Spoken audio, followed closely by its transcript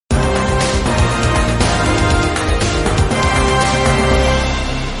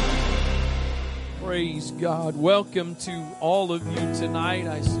Praise God. Welcome to all of you tonight.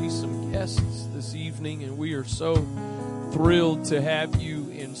 I see some guests this evening, and we are so thrilled to have you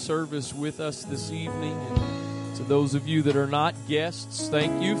in service with us this evening. And to those of you that are not guests,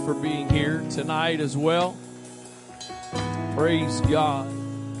 thank you for being here tonight as well. Praise God.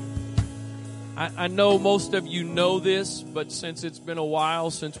 I know most of you know this, but since it's been a while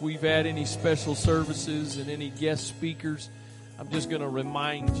since we've had any special services and any guest speakers, I'm just going to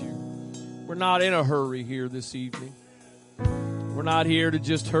remind you, we're not in a hurry here this evening. We're not here to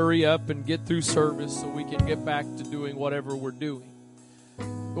just hurry up and get through service so we can get back to doing whatever we're doing.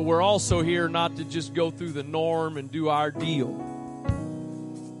 But we're also here not to just go through the norm and do our deal.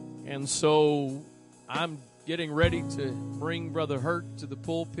 And so I'm getting ready to bring Brother Hurt to the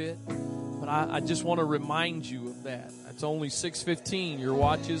pulpit. But I just want to remind you of that. It's only 6:15. Your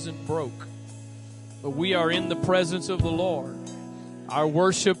watch isn't broke. But we are in the presence of the Lord. Our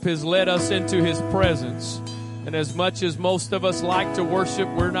worship has led us into His presence. And as much as most of us like to worship,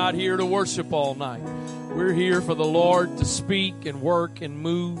 we're not here to worship all night. We're here for the Lord to speak and work and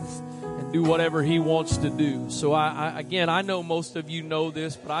move and do whatever He wants to do. So I know most of you know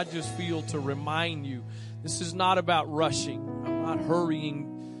this, but I just feel to remind you, this is not about rushing. I'm not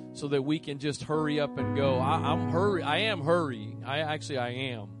hurrying so that we can just hurry up and go. I am hurrying. I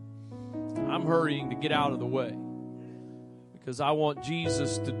am. I'm hurrying to get out of the way because I want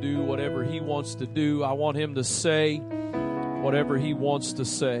Jesus to do whatever He wants to do. I want Him to say whatever He wants to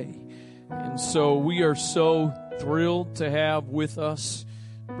say. And so we are so thrilled to have with us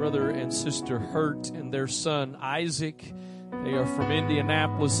Brother and Sister Hurt and their son Isaac. They are from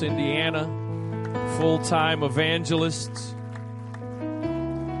Indianapolis, Indiana, full-time evangelists.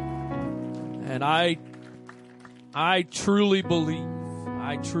 And I truly believe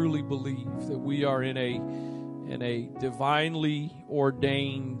that we are in a divinely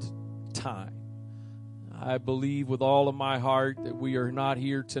ordained time. I believe with all of my heart that we are not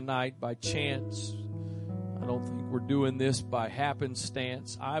here tonight by chance. I don't think we're doing this by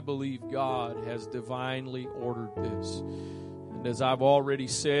happenstance. I believe God has divinely ordered this. And as I've already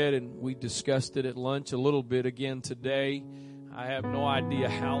said, and we discussed it at lunch a little bit again today, I have no idea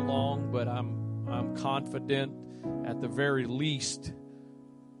how long, but I'm confident at the very least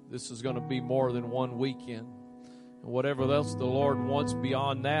this is going to be more than one weekend. And whatever else the Lord wants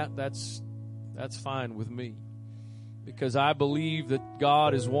beyond that, that's fine with me. Because I believe that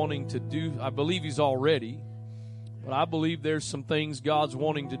God is wanting to do, I believe He's already, but I believe there's some things God's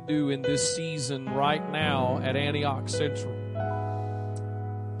wanting to do in this season right now at Antioch Central.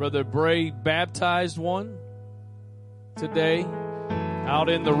 Brother Bray baptized one today out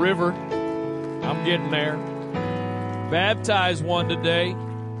in the river. I'm getting there. Baptized one today.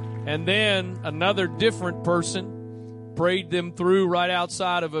 And then another different person prayed them through right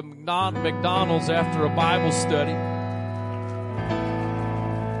outside of a McDonald's after a Bible study.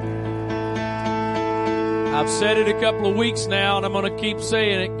 I've said it a couple of weeks now, and I'm going to keep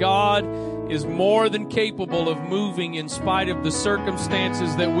saying it. God is more than capable of moving in spite of the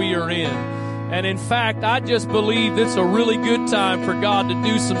circumstances that we are in. And in fact, I just believe it's a really good time for God to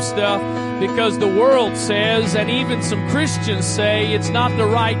do some stuff because the world says, and even some Christians say, it's not the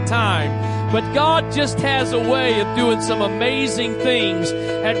right time. But God just has a way of doing some amazing things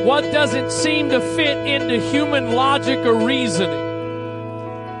at what doesn't seem to fit into human logic or reasoning.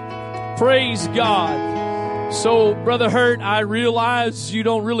 Praise God. So, Brother Hurt, I realize you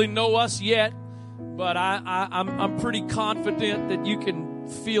don't really know us yet, but I'm pretty confident that you can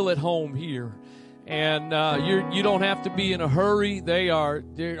feel at home here. And you don't have to be in a hurry.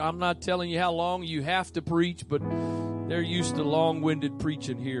 I'm not telling you how long you have to preach, but they're used to long-winded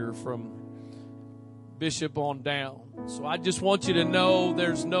preaching here from Bishop on down. So I just want you to know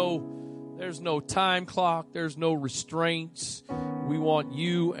there's no time clock. There's no restraints. We want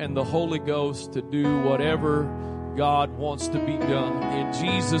you and the Holy Ghost to do whatever God wants to be done. In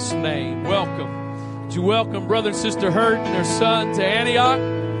Jesus' name, welcome. Would you welcome Brother and Sister Hurt and their son to Antioch?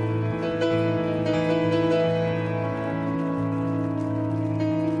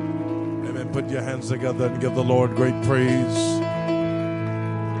 Put your hands together and give the Lord great praise.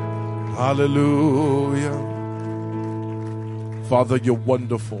 Hallelujah. Father, you're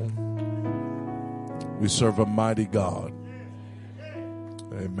wonderful. We serve a mighty God.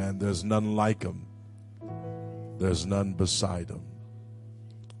 Amen. There's none like Him. There's none beside Him.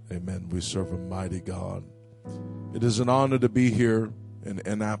 Amen. We serve a mighty God. It is an honor to be here in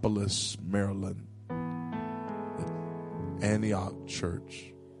Annapolis, Maryland, at Antioch Church.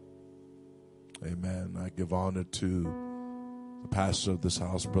 Amen. I give honor to the pastor of this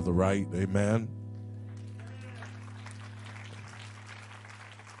house, Brother Wright. Amen.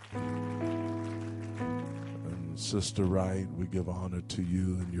 Sister Wright, we give honor to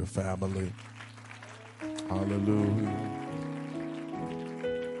you and your family. Hallelujah.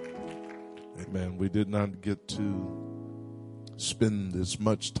 Amen. We did not get to spend as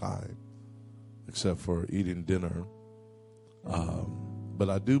much time except for eating dinner. But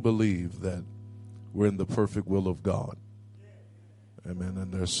I do believe that we're in the perfect will of God. Amen.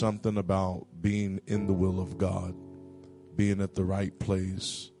 And there's something about being in the will of God, being at the right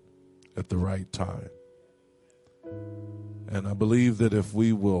place at the right time. And I believe that if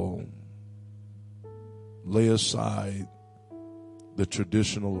we will lay aside the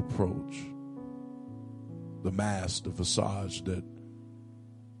traditional approach, the mask, the visage that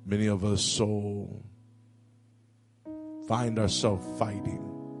many of us so find ourselves fighting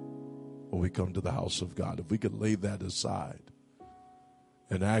when we come to the house of God, if we could lay that aside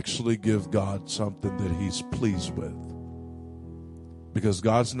and actually give God something that he's pleased with. Because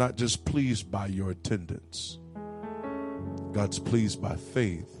God's not just pleased by your attendance. God's pleased by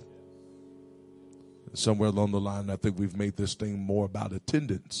faith. Somewhere along the line, I think we've made this thing more about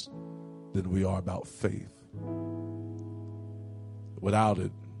attendance than we are about faith. Without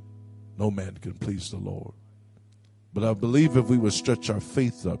it, no man can please the Lord. But I believe if we would stretch our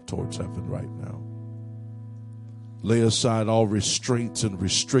faith up towards heaven right now, lay aside all restraints and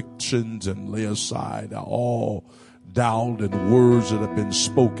restrictions, and lay aside all doubt and words that have been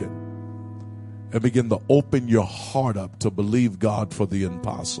spoken, and begin to open your heart up to believe God for the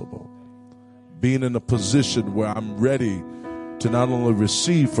impossible. Being in a position where I'm ready to not only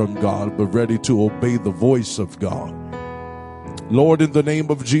receive from God, but ready to obey the voice of God. Lord, in the name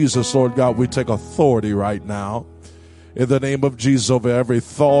of Jesus, Lord God, we take authority right now. In the name of Jesus, over every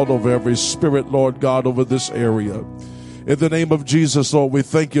thought, over every spirit, Lord God, over this area. In the name of Jesus, Lord, we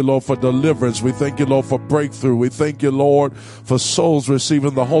thank you, Lord, for deliverance. We thank you, Lord, for breakthrough. We thank you, Lord, for souls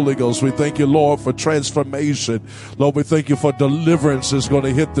receiving the Holy Ghost. We thank you, Lord, for transformation. Lord, we thank you for deliverance is going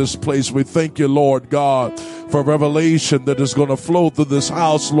to hit this place. We thank you, Lord God, for revelation that is going to flow through this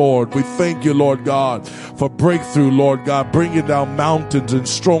house, Lord. We thank you, Lord God, for breakthrough, Lord God, bringing down mountains and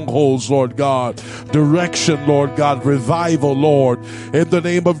strongholds, Lord God. Direction, Lord God, revival, Lord. In the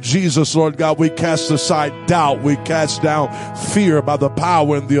name of Jesus, Lord God, we cast aside doubt. We cast down fear by the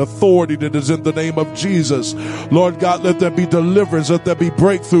power and the authority that is in the name of Jesus. Lord God, let there be deliverance. Let there be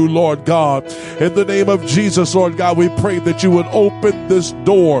breakthrough, Lord God. In the name of Jesus, Lord God, we pray that you would open this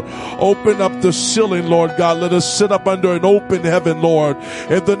door. Open up the ceiling, Lord God. Let us sit up under an open heaven, Lord.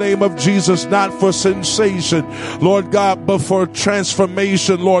 In the name of Jesus, not for sensation, Lord God, but for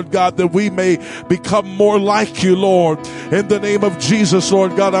transformation, Lord God, that we may become more like you, Lord. In the name of Jesus,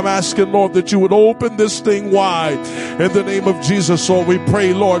 Lord God, I'm asking, Lord, that you would open this thing wide. In the name of Jesus, Lord, we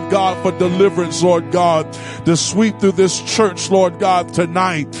pray, Lord God, for deliverance, Lord God, to sweep through this church, Lord God,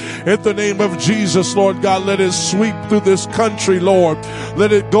 tonight. In the name of Jesus, Lord God, let it sweep through this country, Lord.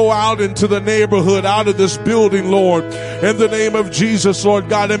 Let it go out into the neighborhood, out of this building, Lord. In the name of Jesus, Lord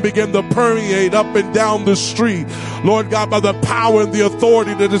God, and begin to permeate up and down the street, Lord God, by the power and the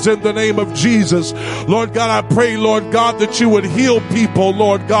authority that is in the name of Jesus. Lord God, I pray, Lord God, that you would heal people,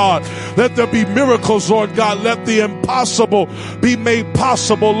 Lord God. Let there be miracles, Lord God. Let the impossible be made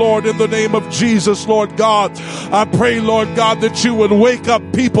possible, Lord, in the name of Jesus, Lord God. I pray, Lord God, that you would wake up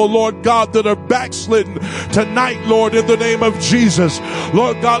people, Lord God, that are backslidden tonight, Lord, in the name of Jesus.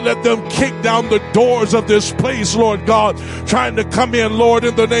 Lord God, let them kick down the doors of this place, Lord God, trying to come in, Lord,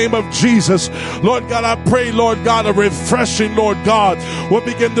 in the name of Jesus. Lord God, I pray, Lord God, a refreshing, Lord God, will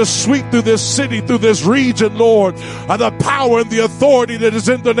begin to sweep through this city, through this region, Lord, of the power and the authority that is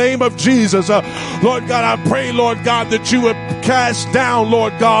in the name of Jesus. Lord God, I pray, Lord God, that you would cast down,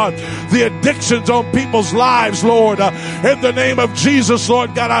 Lord God, the addictions on people's lives, Lord. In the name of Jesus,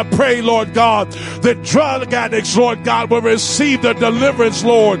 Lord God, I pray, Lord God, that drug addicts, Lord God, will receive the deliverance,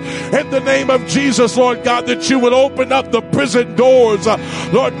 Lord. In the name of Jesus, Lord God, that you would open up the prison doors,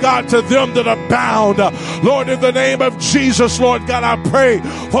 Lord God, to them that are bound. Lord, in the name of Jesus, Lord God, I pray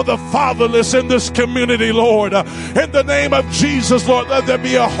for the fatherless in this community, Lord. In the name of Jesus, Lord, let there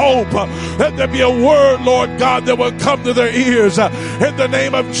be a hope. Let there be a word, Lord God, that will come to their ears. In the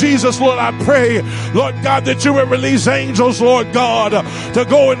name of Jesus, Lord, I pray, Lord God, that you will release angels, Lord God, to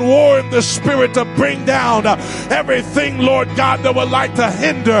go and war in the spirit to bring down everything, Lord God, that would like to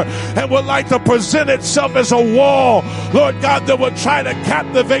hinder and would like to present itself as a wall, Lord God, that would try to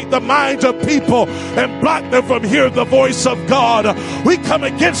captivate the minds of people and block them from hearing the voice of God. We come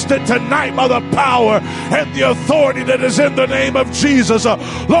against it tonight by the power and the authority that is in the name of Jesus.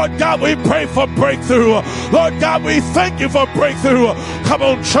 Lord God, we pray for breakthrough. Lord God, we thank you for breakthrough. Come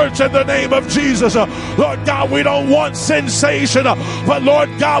on, church, in in the name of Jesus. Lord God, we don't want sensation, but Lord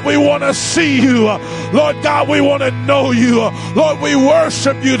God, we want to see you. Lord God, we want to know you. Lord, we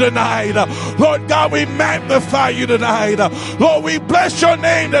worship you tonight. Lord God, we magnify you tonight. Lord, we bless your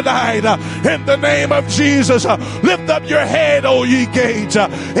name tonight. In the name of Jesus, lift up your head, O ye gates,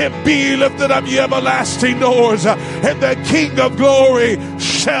 and be lifted up, ye everlasting doors, and the King of glory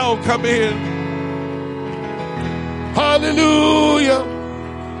shall come in. Hallelujah.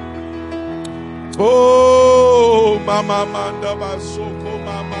 Oh, mama manda basoko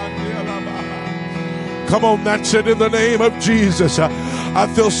mama. Come on, that's it in the name of Jesus. I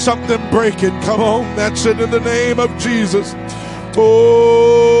feel something breaking. Come on, that's it in the name of Jesus.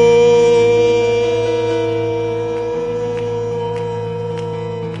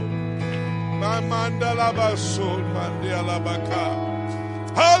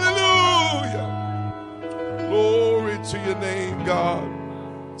 Hallelujah. Glory to your name, God.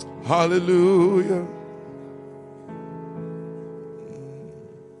 Hallelujah.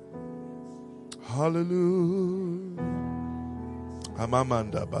 Hallelujah.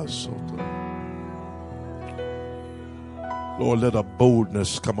 Amamanda basota. Lord, let a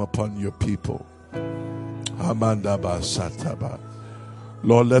boldness come upon your people. Amanda basataba.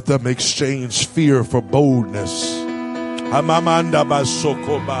 Lord, let them exchange fear for boldness. Amamanda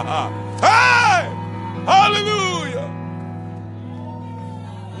basoko baha. Hey! Hallelujah.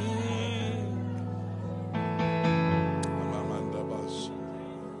 Amamanda baso.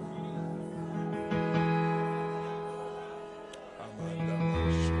 Amanda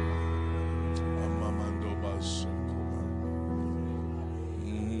baso. Amamando baso.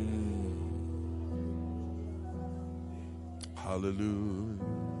 Hallelujah.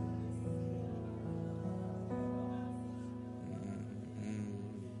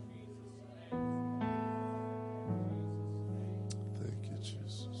 Thank you,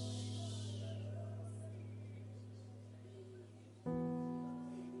 Jesus.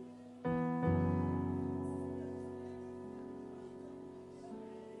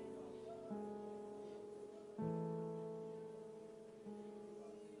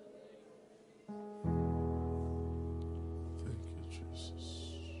 Thank you, Jesus.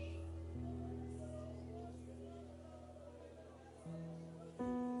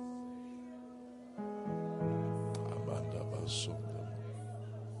 Amanda baso.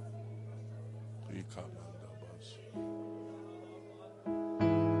 Ikamanda baso.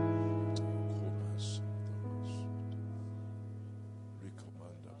 Kobaso.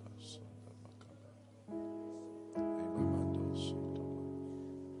 Rikomanda baso. Imamando soto.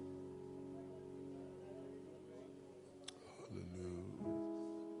 Hallelujah.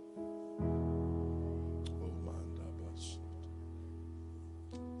 Oh, manda baso.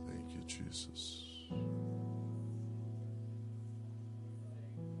 Thank you, Jesus.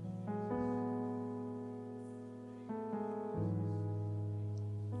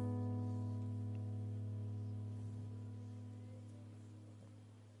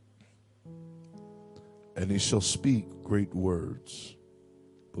 And he shall speak great words.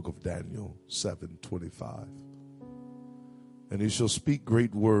 Book of Daniel 7:25. And he shall speak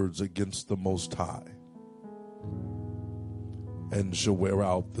great words against the Most High, and shall wear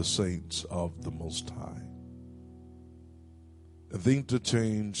out the saints of the Most High, and think to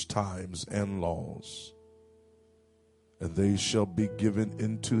change times and laws, and they shall be given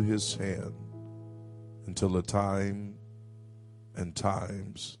into his hand until a time and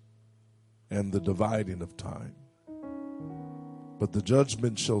times and the dividing of time. But the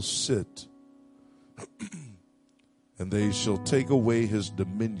judgment shall sit, and they shall take away his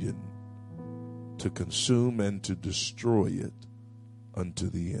dominion, to consume and to destroy it unto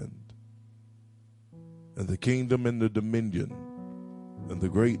the end. And the kingdom and the dominion and the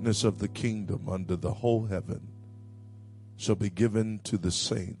greatness of the kingdom under the whole heaven shall be given to the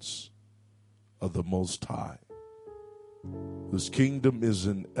saints of the Most High, whose kingdom is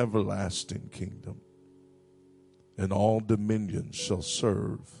an everlasting kingdom, and all dominions shall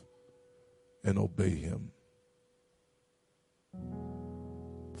serve and obey him.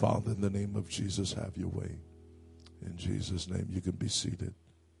 Father, in the name of Jesus, have your way. In Jesus' name, you can be seated.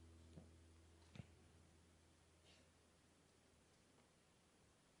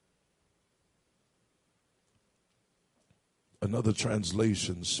 Another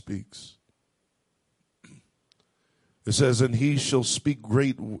translation speaks. It says, and he shall speak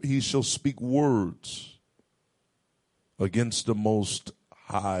words against the Most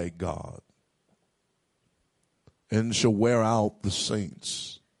High God, and shall wear out the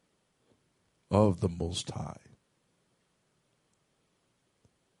saints of the Most High,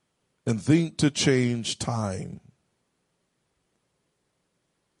 and think to change time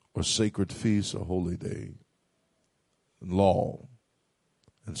or sacred feast or holy day, and law.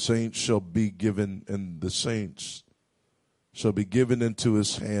 And saints shall be given, and the saints shall be given into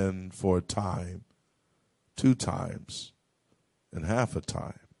his hand for a time, 2 times, and half a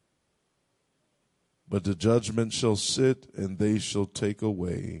time. But the judgment shall sit, and they shall take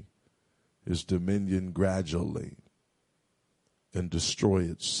away his dominion gradually and destroy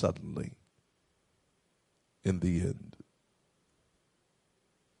it suddenly in the end.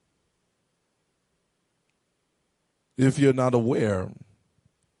 If you're not aware,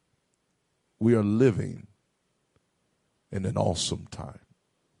 we are living in an awesome time.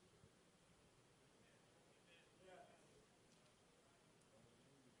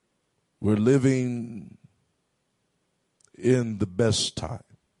 We're living in the best time.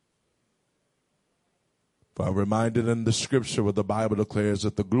 For I'm reminded in the scripture where the Bible declares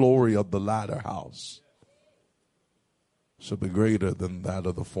that the glory of the latter house shall be greater than that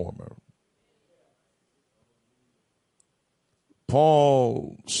of the former.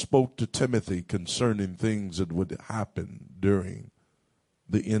 Paul spoke to Timothy concerning things that would happen during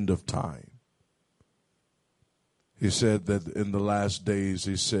the end of time. He said that in the last days,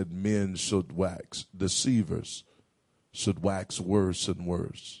 he said, men should wax, deceivers should wax worse and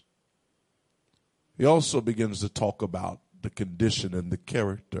worse. He also begins to talk about the condition and the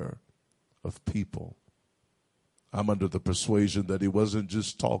character of people. I'm under the persuasion that he wasn't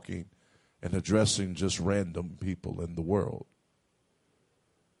just talking and addressing just random people in the world.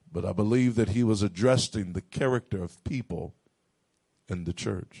 But I believe that he was addressing the character of people in the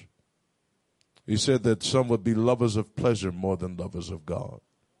church. He said that some would be lovers of pleasure more than lovers of God.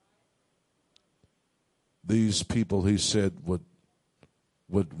 These people, he said, would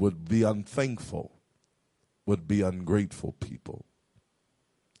be unthankful, would be ungrateful people.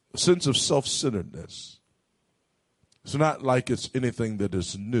 A sense of self-centeredness. It's not like it's anything that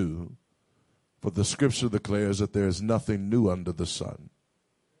is new, for the scripture declares that there is nothing new under the sun.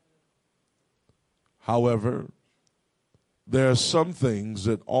 However, there are some things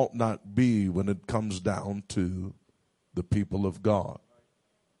that ought not be when it comes down to the people of God.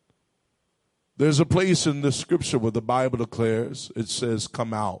 There's a place in the scripture where the Bible declares, it says,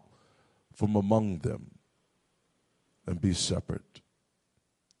 come out from among them and be separate.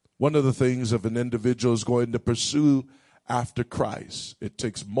 One of the things if an individual is going to pursue after Christ, it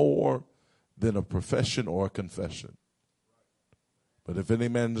takes more than a profession or a confession. But if any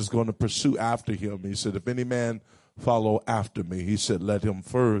man is going to pursue after him, he said, if any man follow after me, he said, let him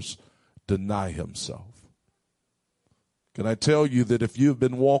first deny himself. Can I tell you that if you've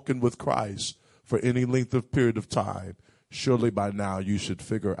been walking with Christ for any length of period of time, surely by now you should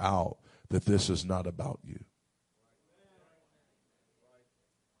figure out that this is not about you.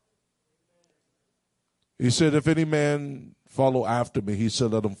 He said, if any man follow after me, he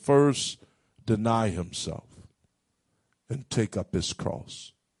said, let him first deny himself and take up his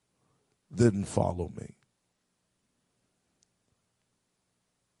cross, then follow me.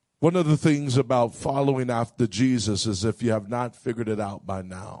 One of the things about following after Jesus is if you have not figured it out by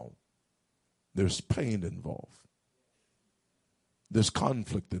now, there's pain involved. There's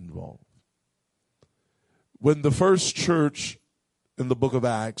conflict involved. When the first church in the book of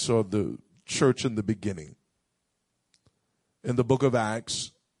Acts, or the church in the beginning, in the book of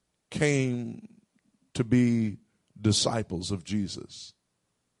Acts, came to be disciples of Jesus,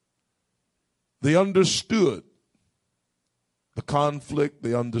 they understood the conflict,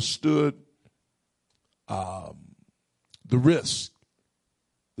 they understood the risk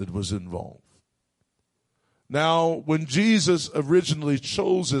that was involved. Now, when Jesus originally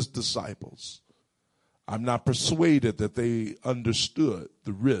chose his disciples, I'm not persuaded that they understood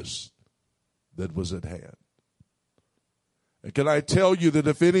the risk that was at hand. And can I tell you that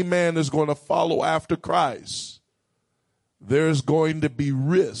if any man is going to follow after Christ, there's going to be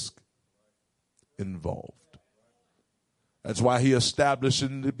risk involved. That's why he established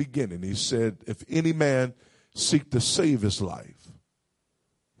in the beginning, he said, if any man seek to save his life,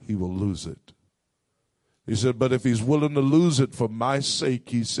 he will lose it. He said, but if he's willing to lose it for my sake,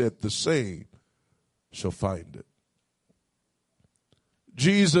 he said, the same shall find it.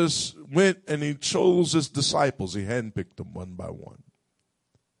 Jesus went and he chose his disciples. He handpicked them one by one.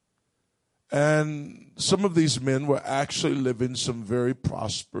 And some of these men were actually living some very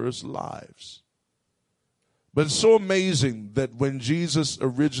prosperous lives. But it's so amazing that when Jesus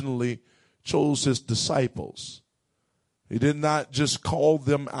originally chose his disciples, he did not just call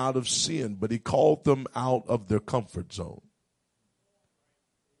them out of sin, but he called them out of their comfort zone.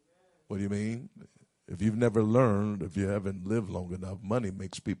 What do you mean? If you've never learned, if you haven't lived long enough, money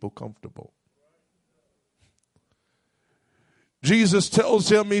makes people comfortable. Jesus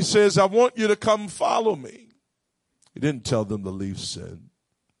tells him, he says, I want you to come follow me. He didn't tell them to leave sin.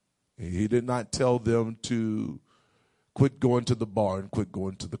 He did not tell them to quit going to the bar and quit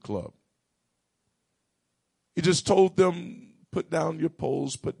going to the club. He just told them, put down your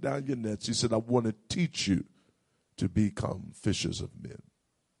poles, put down your nets. He said, I want to teach you to become fishers of men.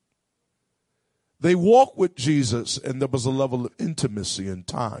 They walked with Jesus, and there was a level of intimacy and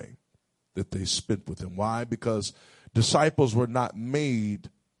time that they spent with him. Why? Because disciples were not made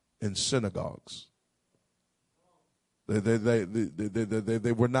in synagogues.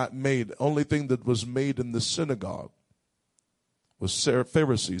 They were not made. The only thing that was made in the synagogue was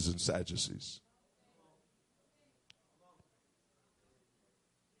Pharisees and Sadducees.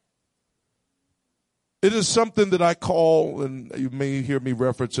 It is something that I call, and you may hear me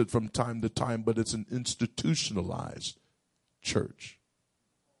reference it from time to time, but it's an institutionalized church.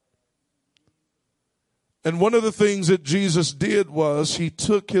 And one of the things that Jesus did was he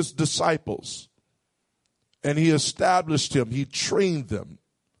took his disciples and he established them. He trained them,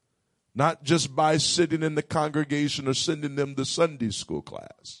 not just by sitting in the congregation or sending them to Sunday school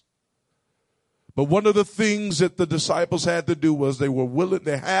class. But one of the things that the disciples had to do was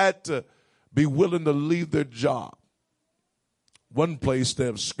they had to be willing to leave their job. One place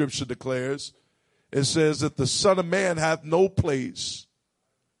the scripture declares, it says that the Son of Man hath no place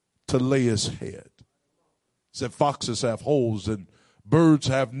to lay his head. It said foxes have holes and birds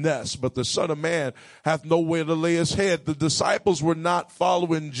have nests, but the Son of Man hath nowhere to lay his head. The disciples were not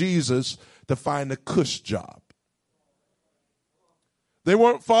following Jesus to find a cush job. They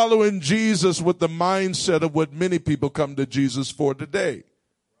weren't following Jesus with the mindset of what many people come to Jesus for today.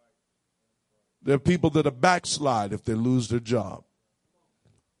 There are people that are backslide if they lose their job.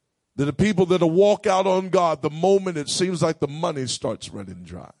 There are people that will walk out on God the moment it seems like the money starts running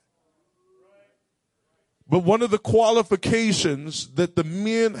dry. But one of the qualifications that the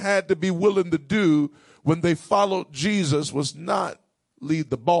men had to be willing to do when they followed Jesus was not leave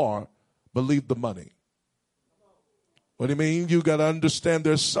the bar, but leave the money. What do you mean? You got to understand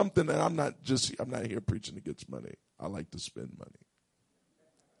there's something, and I'm not here preaching against money. I like to spend money.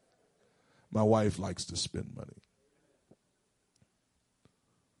 My wife likes to spend money.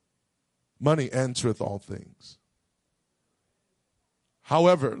 Money answereth all things.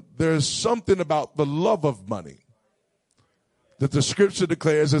 However, there's something about the love of money that the scripture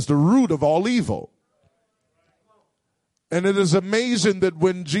declares is the root of all evil. And it is amazing that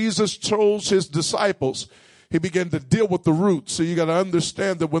when Jesus chose his disciples, he began to deal with the root. So you got to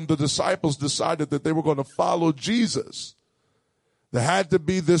understand that when the disciples decided that they were going to follow Jesus, there had to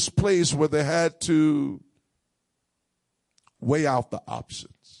be this place where they had to weigh out the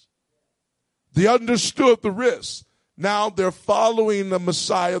options. They understood the risks. Now they're following a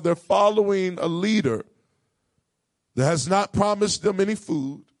Messiah. They're following a leader that has not promised them any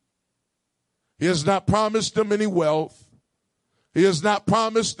food. He has not promised them any wealth. He has not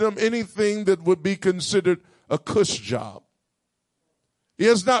promised them anything that would be considered a cush job. He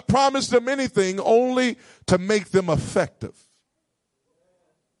has not promised them anything only to make them effective.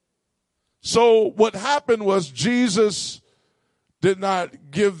 So what happened was Jesus did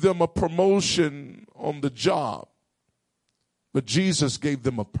not give them a promotion on the job, but Jesus gave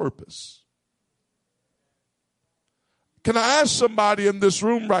them a purpose. Can I ask somebody in this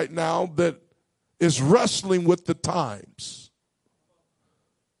room right now that is wrestling with the times?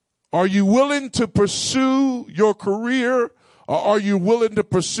 Are you willing to pursue your career, or are you willing to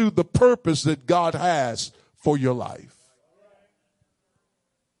pursue the purpose that God has for your life?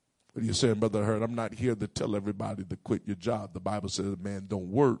 What are you saying, Brother Hurt? I'm not here to tell everybody to quit your job. The Bible says, man,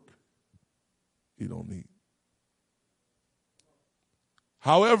 don't work. You don't need.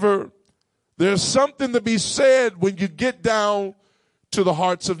 However, there's something to be said when you get down to the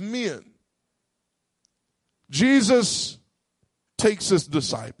hearts of men. Jesus takes his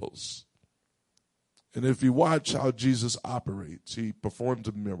disciples. And if you watch how Jesus operates, he performs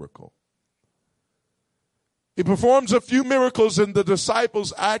a miracle. He performs a few miracles, and the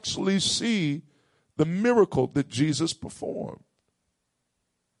disciples actually see the miracle that Jesus performed.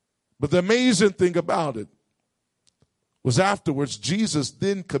 But the amazing thing about it was afterwards, Jesus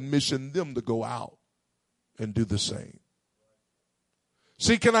then commissioned them to go out and do the same.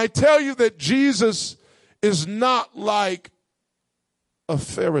 See, can I tell you that Jesus is not like a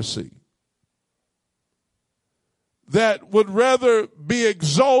Pharisee that would rather be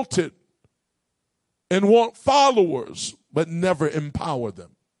exalted and want followers, but never empower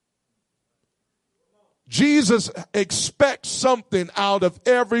them. Jesus expects something out of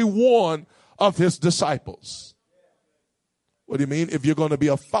every one of his disciples. What do you mean? If you're going to be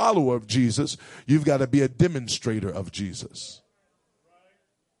a follower of Jesus, you've got to be a demonstrator of Jesus.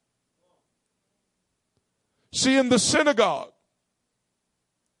 See, in the synagogue,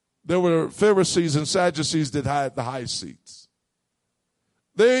 there were Pharisees and Sadducees that had the high seats.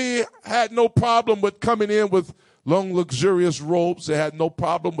 They had no problem with coming in with long, luxurious robes. They had no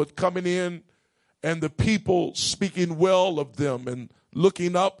problem with coming in and the people speaking well of them and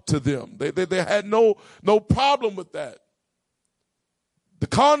looking up to them. They had no problem with that. The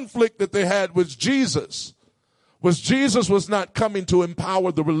conflict that they had was Jesus was not coming to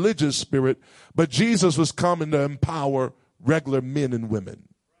empower the religious spirit, but Jesus was coming to empower regular men and women.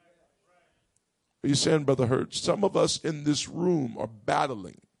 Are you saying, Brother Hurt? Some of us in this room are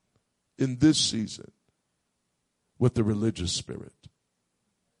battling in this season with the religious spirit.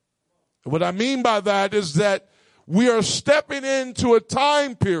 And what I mean by that is that we are stepping into a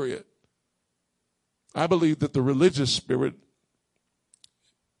time period. I believe that the religious spirit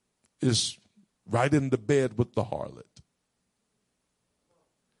is right in the bed with the harlot.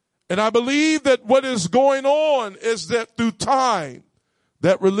 And I believe that what is going on is that through time,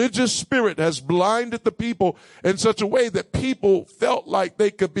 that religious spirit has blinded the people in such a way that people felt like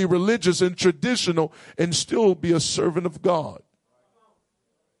they could be religious and traditional and still be a servant of God.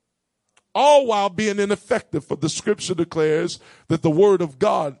 All while being ineffective, for the scripture declares that the word of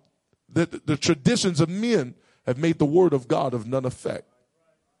God, that the traditions of men have made the word of God of none effect.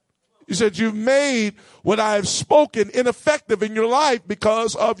 He said, you've made what I have spoken ineffective in your life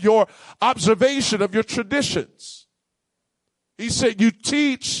because of your observation of your traditions. He said, you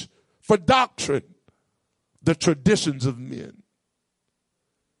teach for doctrine the traditions of men.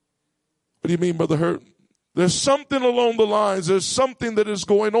 What do you mean, Brother Hurt? There's something along the lines. There's something that is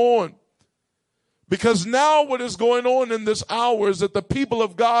going on. Because now what is going on in this hour is that the people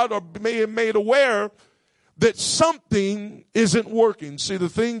of God are made aware that something isn't working. See, the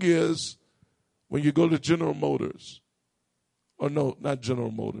thing is, when you go to General Motors, or no, not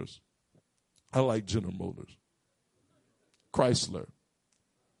General Motors. I like General Motors. Chrysler.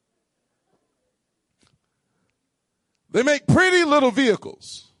 They make pretty little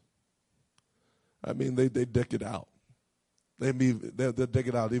vehicles. I mean, they deck it out. They'll deck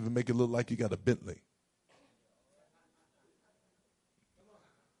it out, even make it look like you got a Bentley.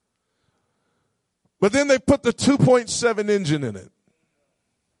 But then they put the 2.7 engine in it.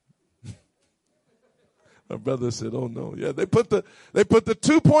 My brother said, oh no. Yeah, they put the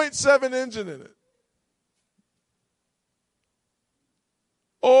 2.7 engine in it.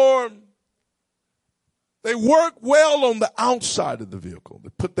 Or they work well on the outside of the vehicle. They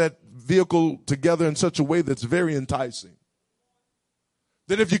put that vehicle together in such a way that's very enticing.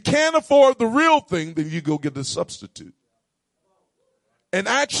 That if you can't afford the real thing, then you go get a substitute. And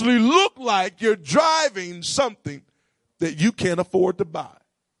actually look like you're driving something that you can't afford to buy.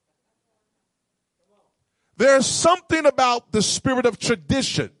 There's something about the spirit of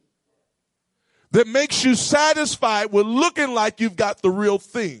tradition that makes you satisfied with looking like you've got the real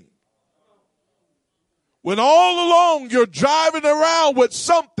thing. When all along you're driving around with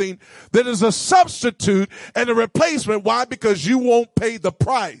something that is a substitute and a replacement. Why? Because you won't pay the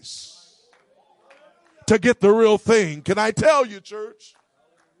price to get the real thing. Can I tell you, church,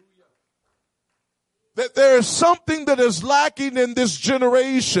 that there is something that is lacking in this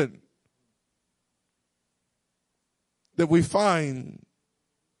generation that we find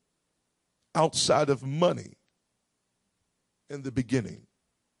outside of money in the beginning.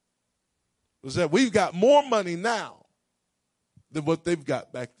 Was that we've got more money now than what they've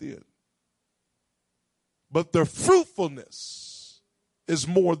got back then. But their fruitfulness is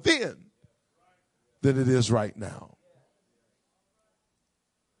more then than it is right now.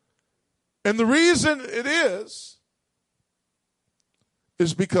 And the reason it is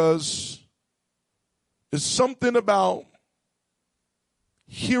because it's something about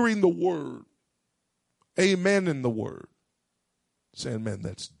hearing the word, amen in the word, saying, man,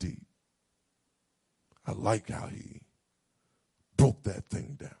 that's deep. I like how he broke that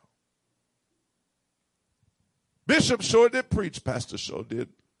thing down. Bishop sure did preach. Pastor sure did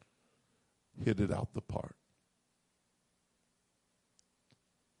hit it out the park.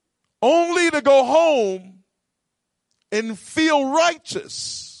 Only to go home and feel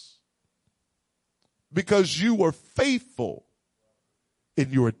righteous because you were faithful in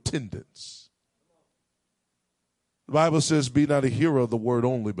your attendance. The Bible says, be not a hearer of the word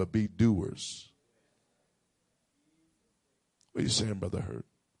only, but be doers. What are you saying, Brother Hurt?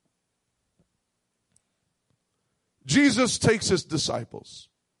 Jesus takes his disciples.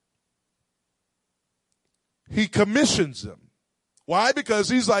 He commissions them. Why? Because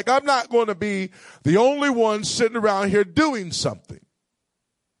he's like, I'm not going to be the only one sitting around here doing something.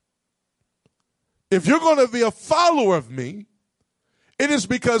 If you're going to be a follower of me, it is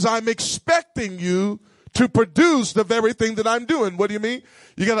because I'm expecting you to produce the very thing that I'm doing. What do you mean?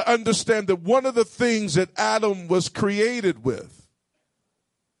 You got to understand that one of the things that Adam was created with,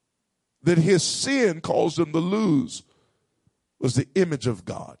 that his sin caused him to lose, was the image of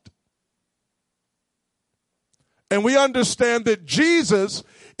God. And we understand that Jesus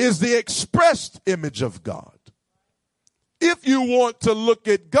is the expressed image of God. If you want to look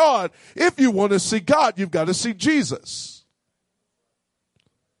at God, if you want to see God, you've got to see Jesus.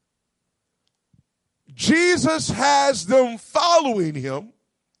 Jesus has them following him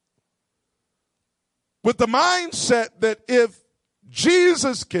with the mindset that if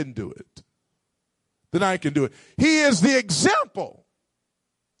Jesus can do it, then I can do it. He is the example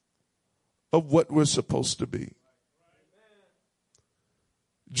of what we're supposed to be.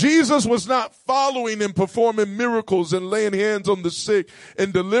 Jesus was not following and performing miracles and laying hands on the sick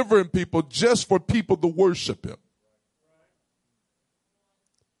and delivering people just for people to worship him.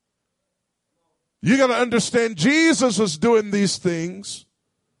 You got to understand, Jesus was doing these things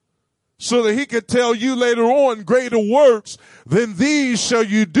so that he could tell you later on, greater works than these shall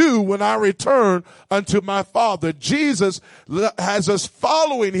you do when I return unto my Father. Jesus has us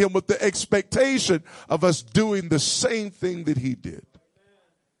following him with the expectation of us doing the same thing that he did.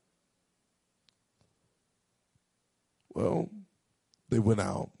 Well, they went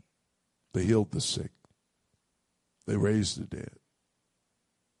out, they healed the sick, they raised the dead.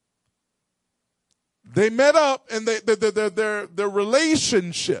 They met up, and their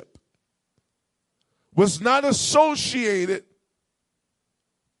relationship was not associated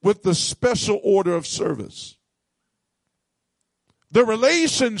with the special order of service. The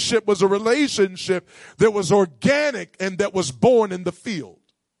relationship was a relationship that was organic and that was born in the field.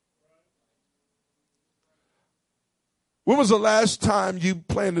 When was the last time you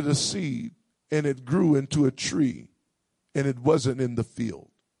planted a seed and it grew into a tree and it wasn't in the field?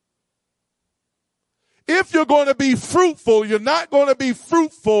 If you're going to be fruitful, you're not going to be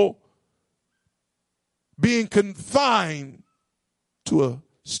fruitful being confined to a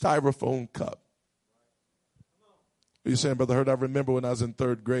styrofoam cup. What are you saying, Brother Hurt? I remember when I was in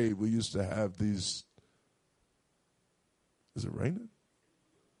third grade, we used to have these. Is it raining?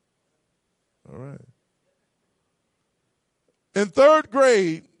 All right. In third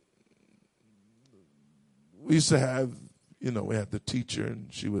grade, we used to have, we had the teacher,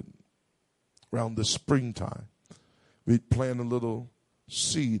 and she would, around the springtime, we'd plant a little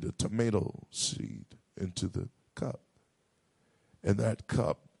seed, a tomato seed, into the cup. And that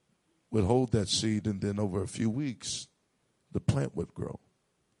cup would hold that seed, and then over a few weeks, the plant would grow.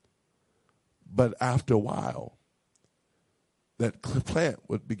 But after a while, that plant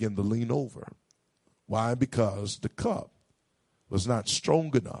would begin to lean over. Why? Because the cup was not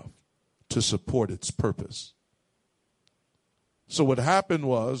strong enough to support its purpose. So what happened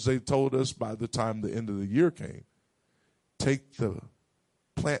was, they told us by the time the end of the year came, take the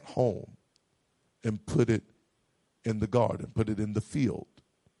plant home and put it in the garden, put it in the field.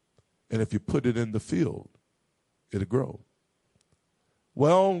 And if you put it in the field, it'll grow.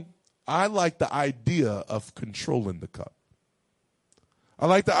 Well, I like the idea of controlling the cup. I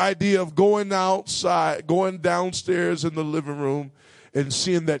like the idea of going outside, going downstairs in the living room and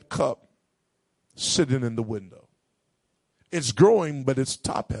seeing that cup sitting in the window. It's growing, but it's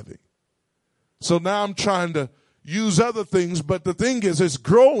top heavy. So now I'm trying to use other things, but the thing is, it's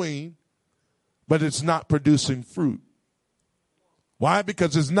growing, but it's not producing fruit. Why?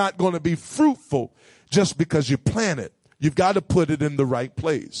 Because it's not going to be fruitful just because you plant it. You've got to put it in the right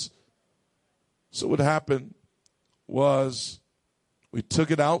place. So what happened was, we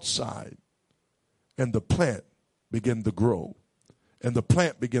took it outside, and the plant began to grow, and the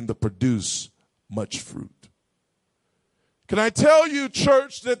plant began to produce much fruit. Can I tell you,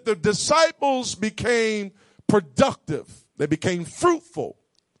 church, that the disciples became productive? They became fruitful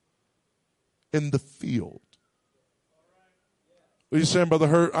in the field. What are you saying, Brother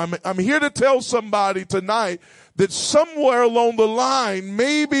Hurt? I'm here to tell somebody tonight that somewhere along the line,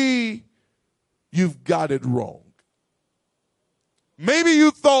 maybe you've got it wrong. Maybe you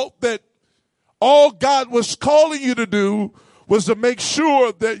thought that all God was calling you to do was to make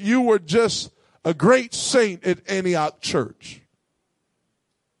sure that you were just a great saint at Antioch Church.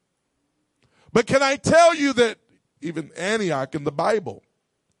 But can I tell you that even Antioch in the Bible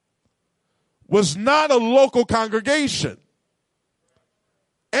was not a local congregation.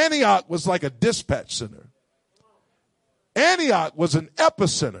 Antioch was like a dispatch center. Antioch was an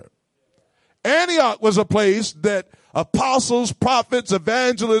epicenter. Antioch was a place that apostles, prophets,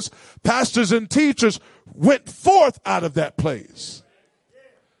 evangelists, pastors, and teachers went forth out of that place.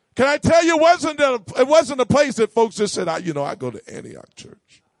 Can I tell you, it wasn't a place that folks just said, I go to Antioch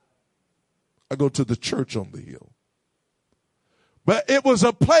Church. I go to the church on the hill. But it was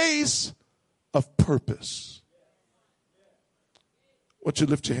a place of purpose. I want you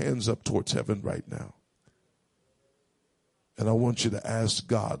to lift your hands up towards heaven right now. And I want you to ask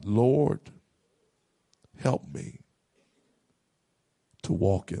God, Lord, help me to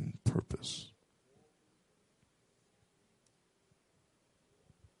walk in purpose.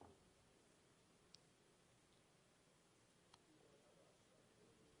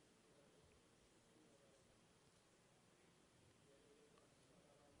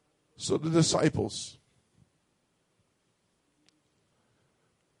 So the disciples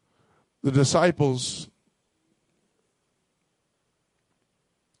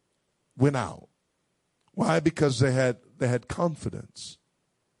went out. Why? Because they had confidence.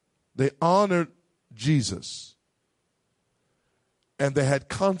 They honored Jesus. And they had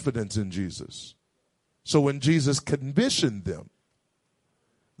confidence in Jesus. So when Jesus commissioned them,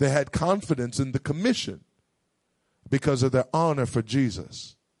 they had confidence in the commission because of their honor for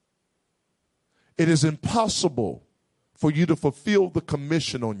Jesus. It is impossible for you to fulfill the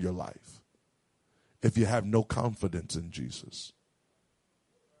commission on your life if you have no confidence in Jesus.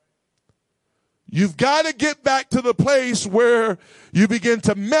 You've got to get back to the place where you begin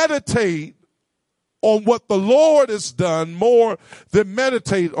to meditate on what the Lord has done more than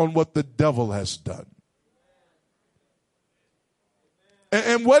meditate on what the devil has done.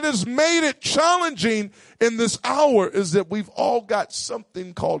 And what has made it challenging in this hour is that we've all got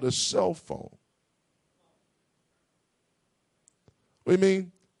something called a cell phone. What do you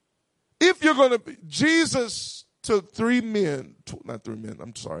mean? If you're going to be, Jesus took 12 men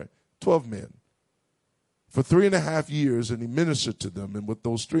for 3.5 years, and he ministered to them. And with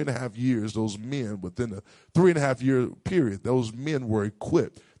those 3.5 years, those men, within a 3.5 year period, those men were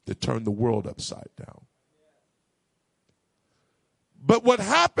equipped to turn the world upside down. But what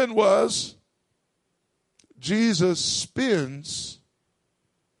happened was Jesus spends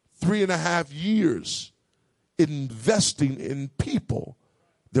 3.5 years investing in people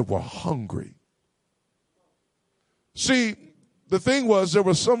that were hungry. See, the thing was, there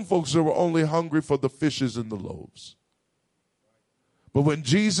were some folks that were only hungry for the fishes and the loaves. But when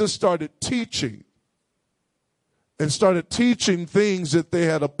Jesus started teaching things that they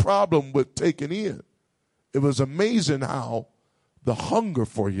had a problem with taking in, it was amazing how the hunger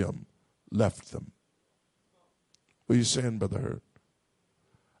for him left them. What are you saying, Brother Hurt?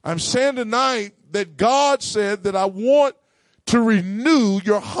 I'm saying tonight that God said that I want to renew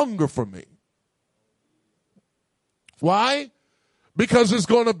your hunger for me. Why? Because it's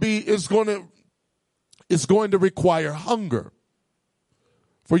going to require hunger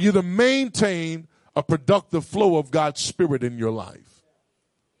for you to maintain a productive flow of God's Spirit in your life.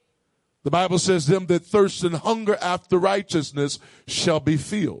 The Bible says, them that thirst and hunger after righteousness shall be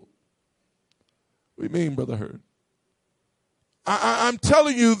filled. What do you mean, Brother Hurd? I'm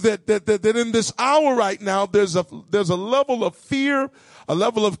telling you that in this hour right now, there's a level of fear, a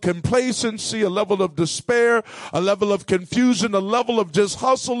level of complacency, a level of despair, a level of confusion, a level of just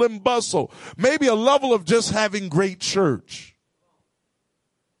hustle and bustle, maybe a level of just having great church.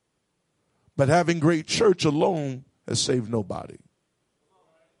 But having great church alone has saved nobody.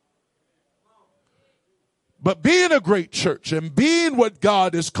 But being a great church and being what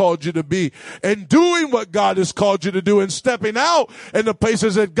God has called you to be and doing what God has called you to do and stepping out in the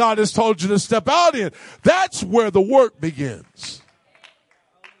places that God has told you to step out in, that's where the work begins.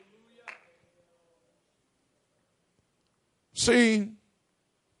 See,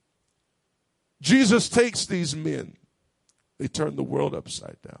 Jesus takes these men. They turn the world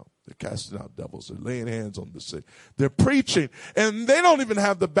upside down. They're casting out devils. They're laying hands on the sick. They're preaching. And they don't even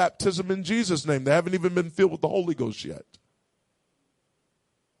have the baptism in Jesus' name. They haven't even been filled with the Holy Ghost yet.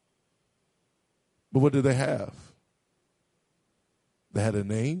 But what do they have? They had a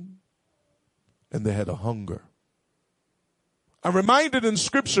name and they had a hunger. I'm reminded in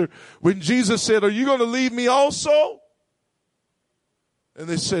Scripture when Jesus said, "Are you going to leave me also?" And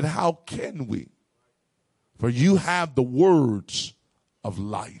they said, "How can we? For you have the words of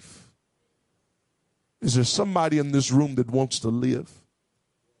life." Is there somebody in this room that wants to live?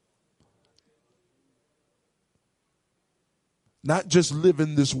 Not just live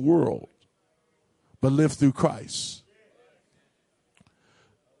in this world, but live through Christ.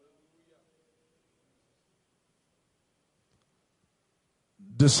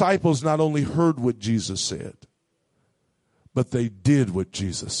 Disciples not only heard what Jesus said, but they did what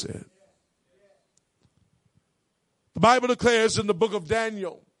Jesus said. The Bible declares in the book of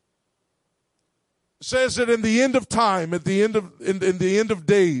Daniel, it says that in the end of time, in the end of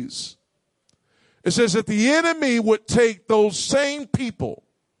days, it says that the enemy would take those same people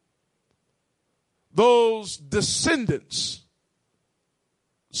those descendants,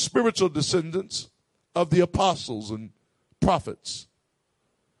 spiritual descendants of the apostles and prophets.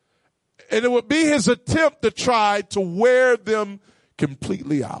 And it would be his attempt to try to wear them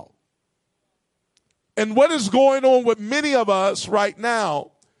completely out. And what is going on with many of us right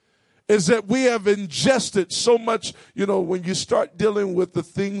now is that we have ingested so much, when you start dealing with the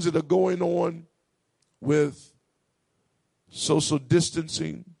things that are going on with social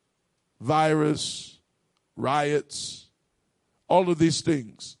distancing, virus, riots, all of these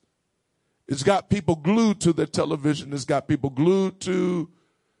things. It's got people glued to their television. It's got people glued to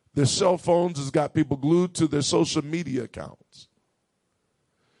their cell phones. It's got people glued to their social media accounts.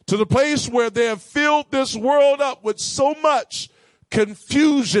 To the place where they have filled this world up with so much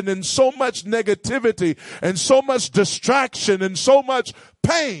confusion and so much negativity and so much distraction and so much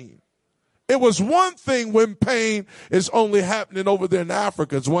pain. It was one thing when pain is only happening over there in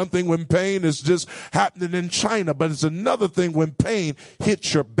Africa. It's one thing when pain is just happening in China, but it's another thing when pain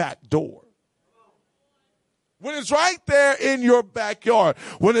hits your back door. When it's right there in your backyard.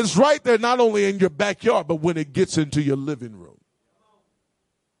 When it's right there not only in your backyard, but when it gets into your living room.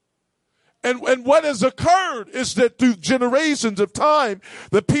 And what has occurred is that through generations of time,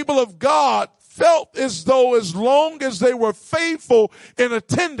 the people of God felt as though as long as they were faithful in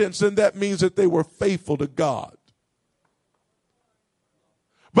attendance, then that means that they were faithful to God.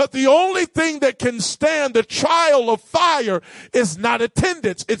 But the only thing that can stand the trial of fire is not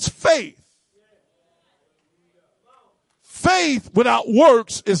attendance, it's faith. Faith without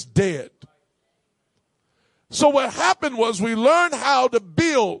works is dead. So what happened was we learned how to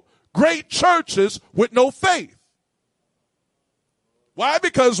build great churches with no faith. Why?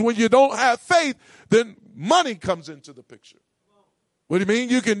 Because when you don't have faith, then money comes into the picture. What do you mean?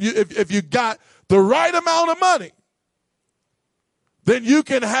 If you got the right amount of money, then you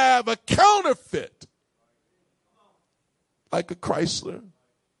can have a counterfeit, like a Chrysler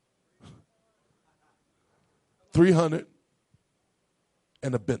 300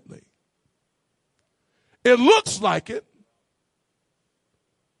 and a Bentley. It looks like it,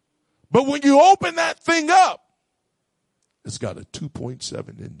 but when you open that thing up, it's got a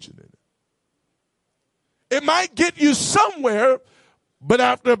 2.7 engine in it. It might get you somewhere, but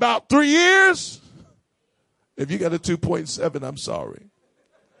after about 3 years, if you got a 2.7, I'm sorry.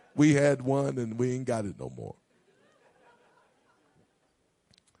 We had one and we ain't got it no more.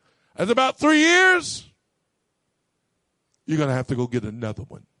 After about 3 years, you're going to have to go get another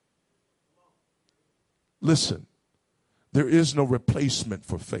one. Listen, there is no replacement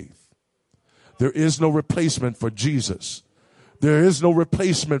for faith. There is no replacement for Jesus. There is no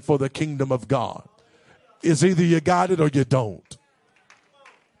replacement for the kingdom of God. It's either you got it or you don't.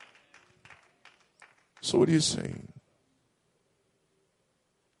 So what are you saying?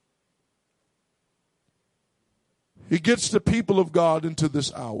 He gets the people of God into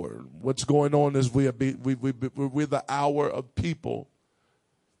this hour. What's going on is we're the hour of people.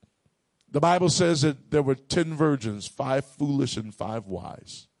 The Bible says that there were 10 virgins, 5 foolish and 5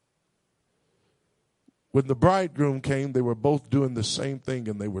 wise. When the bridegroom came, they were both doing the same thing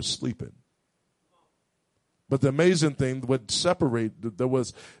and they were sleeping. But the amazing thing, what separated, there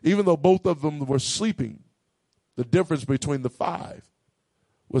was, even though both of them were sleeping, the difference between the 5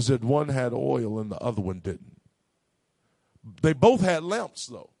 was that one had oil and the other one didn't. They both had lamps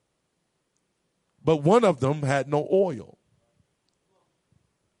though, but one of them had no oil.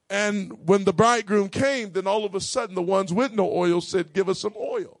 And when the bridegroom came, then all of a sudden the ones with no oil said, "Give us some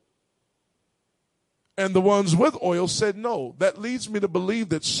oil." And the ones with oil said no. That leads me to believe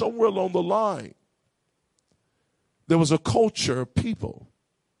that somewhere along the line, there was a culture of people,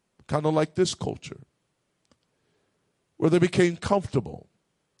 kind of like this culture, where they became comfortable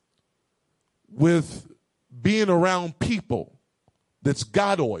with being around people that's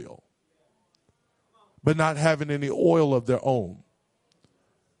got oil, but not having any oil of their own.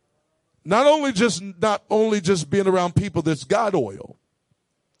 Not only just being around people that's got oil,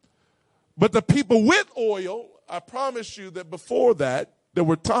 but the people with oil, I promise you that before that, there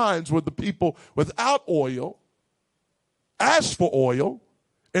were times where the people without oil asked for oil,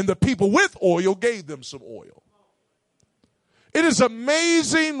 and the people with oil gave them some oil. It is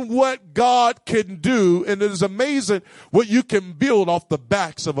amazing what God can do, and it is amazing what you can build off the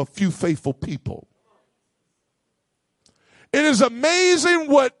backs of a few faithful people. It is amazing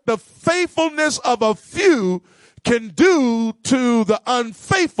what the faithfulness of a few can do to the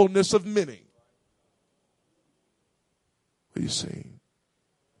unfaithfulness of many. What are you saying?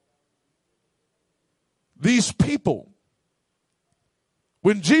 These people,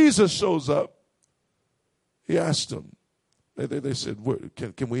 when Jesus shows up, he asked them, they said,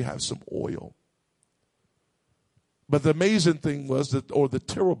 can we have some oil? But the amazing thing was that, or the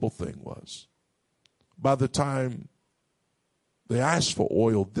terrible thing was, by the time they asked for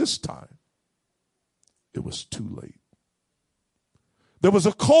oil this time, it was too late. There was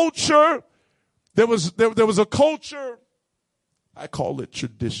a culture, there was a culture, I call it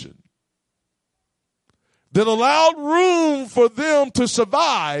tradition, that allowed room for them to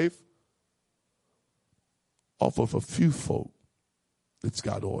survive off of a few folk that's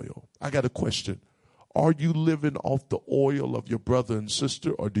got oil. I got a question. Are you living off the oil of your brother and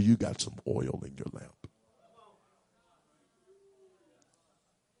sister, or do you got some oil in your lamp?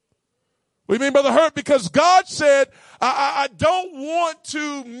 What do you mean, Brother Hurt? Because God said, I don't want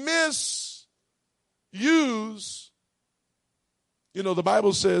to misuse. You know, the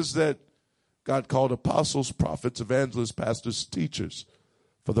Bible says that God called apostles, prophets, evangelists, pastors, teachers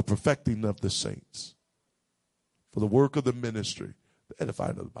for the perfecting of the saints, for the work of the ministry, the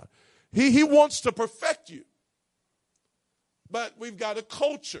edifying of the body. He wants to perfect you. But we've got a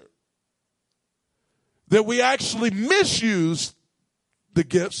culture that we actually misuse the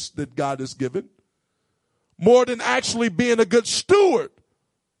gifts that God has given more than actually being a good steward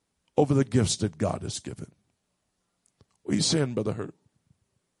over the gifts that God has given. What are you saying, Brother Hurt?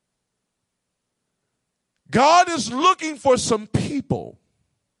 God is looking for some people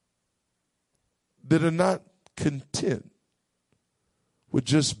that are not content with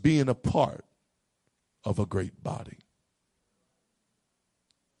just being a part of a great body.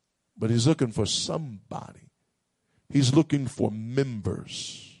 But he's looking for somebody. He's looking for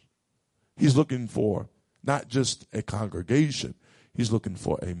members. He's looking for not just a congregation. He's looking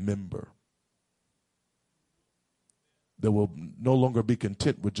for a member that will no longer be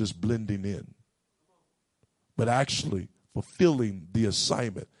content with just blending in, but actually fulfilling the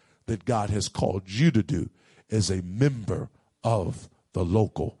assignment that God has called you to do as a member of the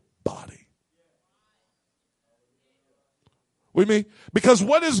local body. We mean, because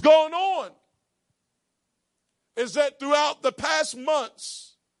what is going on is that throughout the past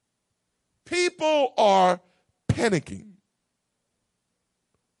months, people are panicking.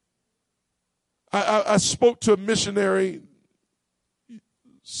 I spoke to a missionary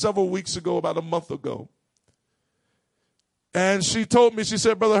several weeks ago, about a month ago. And she told me, she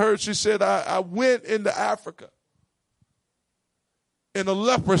said, Brother Hurd, she said, I went into Africa in a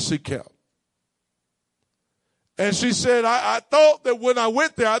leprosy camp. And she said, I thought that when I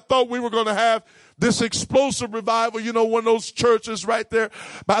went there, I thought we were going to have this explosive revival, you know, one of those churches right there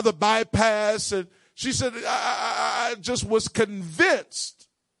by the bypass. And she said, I just was convinced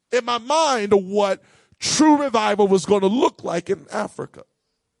in my mind of what true revival was going to look like in Africa.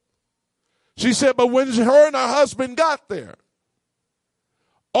 She said, but when her and her husband got there,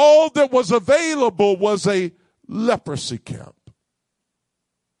 all that was available was a leprosy camp.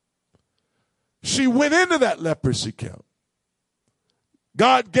 She went into that leprosy camp.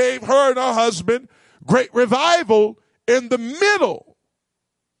 God gave her and her husband great revival in the middle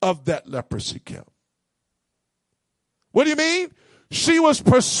of that leprosy camp. What do you mean? She was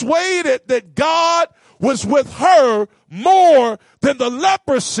persuaded that God was with her more than the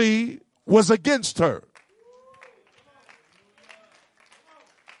leprosy was against her.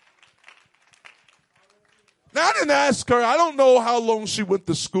 Now, I didn't ask her. I don't know how long she went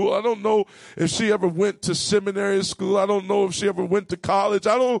to school. I don't know if she ever went to seminary school. I don't know if she ever went to college.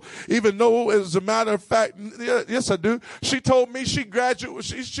 I don't even know, as a matter of fact. Yes, I do. She told me she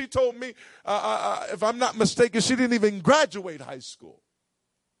graduated. She told me, if I'm not mistaken, she didn't even graduate high school.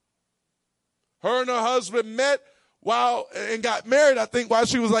 Her and her husband met and got married, I think, while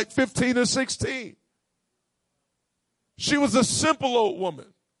she was like 15 or 16. She was a simple old woman.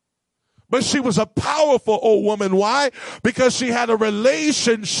 But she was a powerful old woman. Why? Because she had a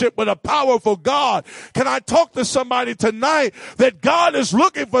relationship with a powerful God. Can I talk to somebody tonight that God is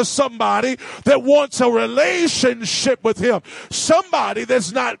looking for somebody that wants a relationship with him? Somebody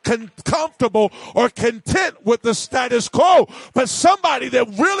that's not comfortable or content with the status quo, but somebody that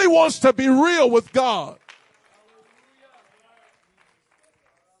really wants to be real with God.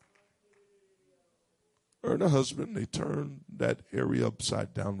 Her and her husband, they turned that area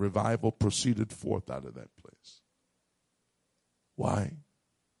upside down. Revival proceeded forth out of that place. Why?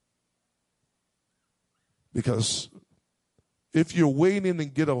 Because if you're waiting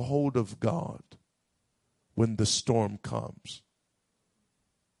and get a hold of God when the storm comes,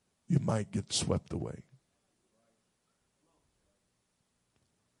 you might get swept away.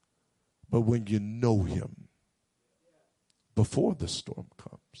 But when you know him before the storm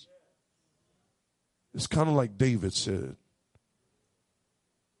comes, it's kind of like David said,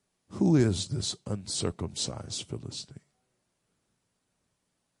 who is this uncircumcised Philistine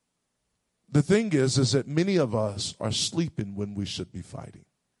The thing is that many of us are sleeping when we should be fighting.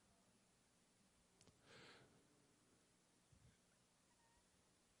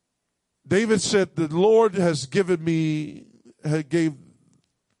 David said, the Lord has delivered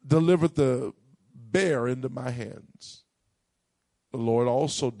the bear into my hands. The Lord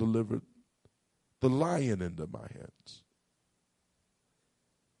also delivered the lion into my hands.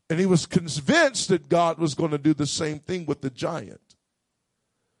 And he was convinced that God was going to do the same thing with the giant.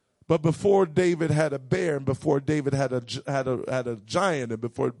 But before David had a bear, and before David had a giant, and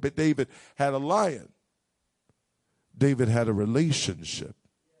before David had a lion, David had a relationship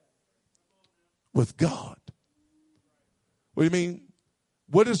with God. What do you mean?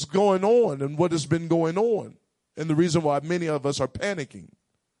 What is going on and what has been going on? And the reason why many of us are panicking.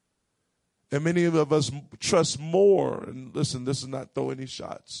 And many of us trust more. And listen, this is not throwing any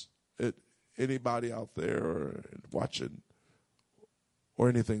shots at anybody out there or watching or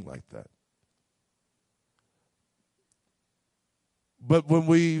anything like that. But when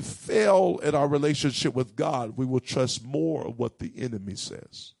we fail at our relationship with God, we will trust more of what the enemy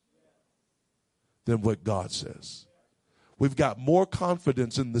says than what God says. We've got more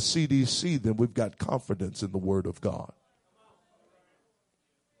confidence in the CDC than we've got confidence in the Word of God.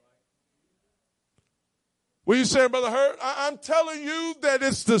 What are you saying, Brother Hurt? I'm telling you that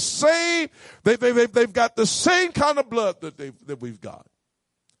it's the same. They've got the same kind of blood that we've got.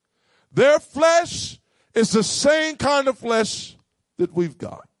 Their flesh is the same kind of flesh that we've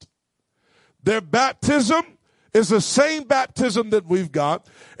got. Their baptism is the same baptism that we've got.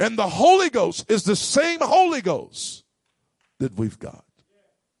 And the Holy Ghost is the same Holy Ghost that we've got.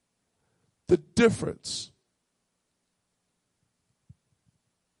 The difference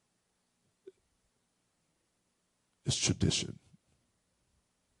is tradition.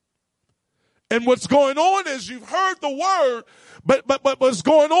 And what's going on is you've heard the word, but what's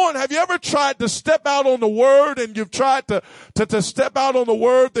going on, have you ever tried to step out on the word and you've tried to step out on the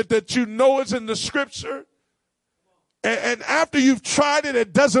word that you know is in the scripture? And after you've tried it,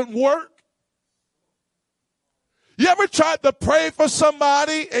 it doesn't work? You ever tried to pray for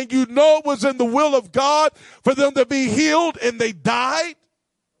somebody and you know it was in the will of God for them to be healed and they died?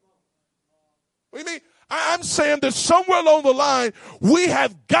 What do you mean? I'm saying that somewhere along the line, we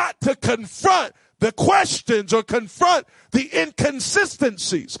have got to confront the questions or confront the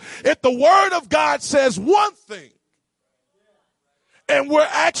inconsistencies. If the Word of God says one thing and we're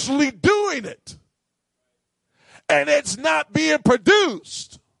actually doing it and it's not being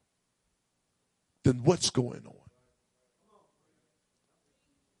produced, then what's going on?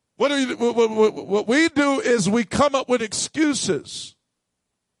 What we do is we come up with excuses.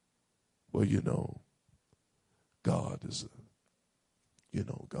 Well, God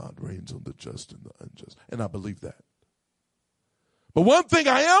God reigns on the just and the unjust. And I believe that. But one thing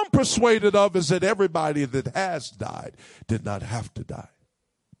I am persuaded of is that everybody that has died did not have to die.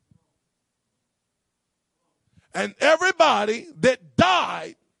 And everybody that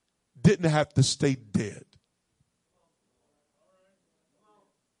died didn't have to stay dead.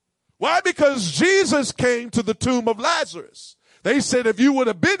 Why? Because Jesus came to the tomb of Lazarus. They said, if you would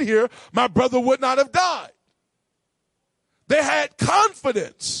have been here, my brother would not have died. They had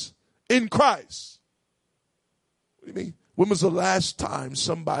confidence in Christ. What do you mean? When was the last time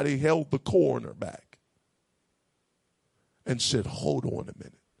somebody held the coroner back and said, hold on a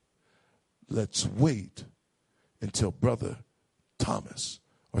minute. Let's wait until Brother Thomas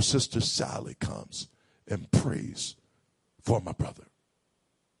or Sister Sally comes and prays for my brother.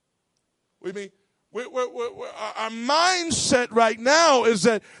 What do you mean? Our mindset right now is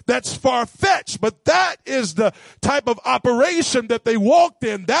that that's far-fetched, but that is the type of operation that they walked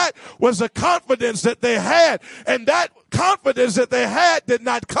in. That was the confidence that they had. And that confidence that they had did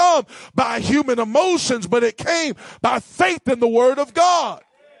not come by human emotions, but it came by faith in the Word of God.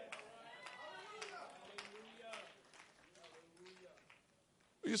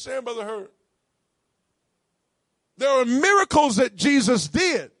 What are you saying, Brother Hurt? There are miracles that Jesus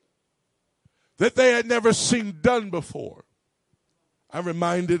did that they had never seen done before. I'm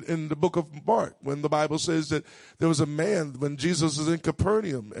reminded in the book of Mark when the Bible says that there was a man when Jesus was in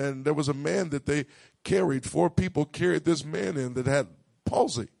Capernaum, and there was a man that they carried. 4 people carried this man in that had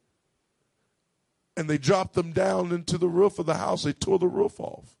palsy. And they dropped them down into the roof of the house. They tore the roof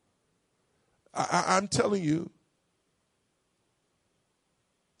off. I'm telling you,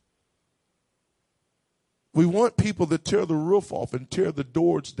 we want people that tear the roof off and tear the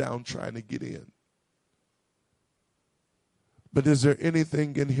doors down trying to get in. But is there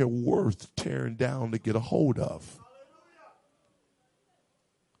anything in here worth tearing down to get a hold of?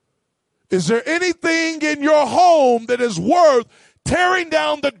 Is there anything in your home that is worth tearing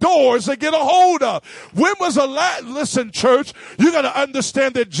down the doors to get a hold of. When was the last? Listen, church, you got to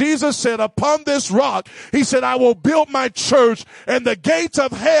understand that Jesus said, upon this rock, he said, I will build my church, and the gates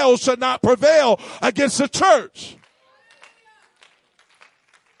of hell shall not prevail against the church.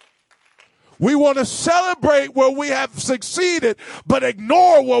 We want to celebrate where we have succeeded, but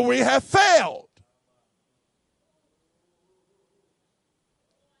ignore where we have failed.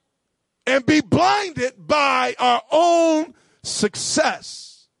 And be blinded by our own success.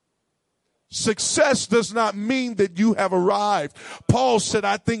 Success does not mean that you have arrived. Paul said,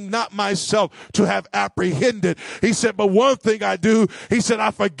 I think not myself to have apprehended. He said, but one thing I do, he said,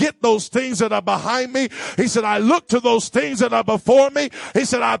 I forget those things that are behind me. He said, I look to those things that are before me. He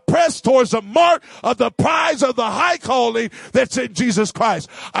said, I press towards the mark of the prize of the high calling that's in Jesus Christ.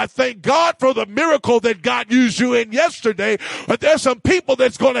 I thank God for the miracle that God used you in yesterday, but there's some people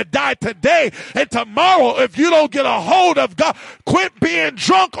that's going to die today and tomorrow if you don't get a hold of God. Quit being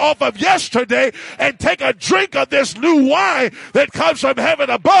drunk off of yesterday and take a drink of this new wine that comes from heaven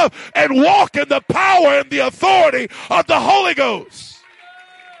above and walk in the power and the authority of the Holy Ghost.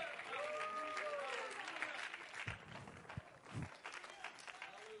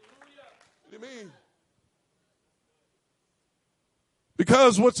 What do you mean?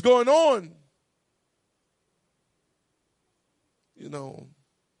 Because what's going on,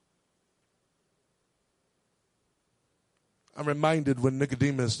 I'm reminded when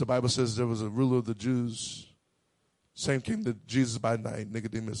Nicodemus, the Bible says there was a ruler of the Jews. Same came to Jesus by night.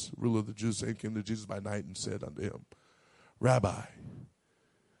 Nicodemus, ruler of the Jews, same came to Jesus by night and said unto him, Rabbi,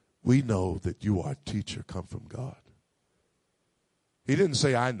 we know that you are a teacher come from God. He didn't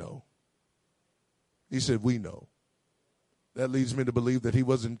say, I know. He said, we know. That leads me to believe that he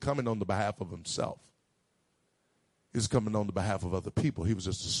wasn't coming on the behalf of himself. He was coming on the behalf of other people. He was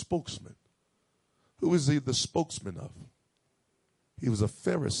just a spokesman. Who is he the spokesman of? He was a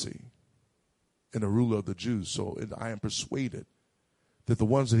Pharisee and a ruler of the Jews. So I am persuaded that the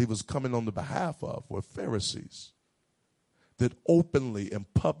ones that he was coming on the behalf of were Pharisees that openly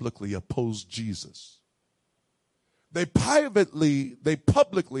and publicly opposed Jesus. They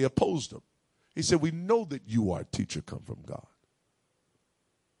publicly opposed him. He said, we know that you are a teacher come from God.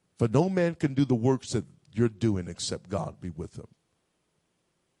 For no man can do the works that you're doing except God be with him.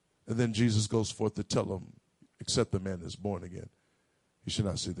 And then Jesus goes forth to tell them, except the man is born again, he should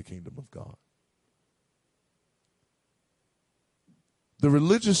not see the kingdom of God. The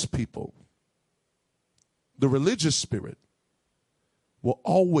religious people, the religious spirit will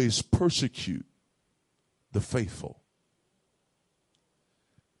always persecute the faithful.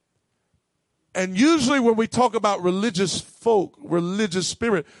 And usually when we talk about religious folk, religious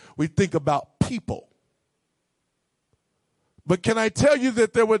spirit, we think about people. But can I tell you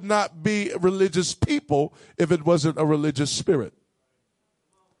that there would not be religious people if it wasn't a religious spirit?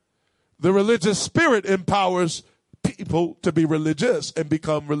 The religious spirit empowers people to be religious and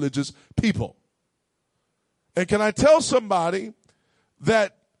become religious people. And can I tell somebody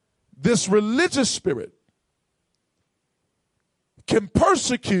that this religious spirit can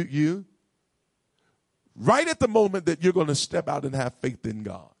persecute you right at the moment that you're going to step out and have faith in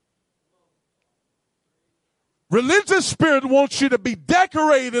God? Religious spirit wants you to be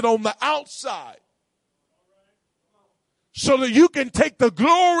decorated on the outside so that you can take the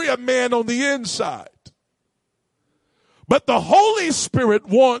glory of man on the inside. But the Holy Spirit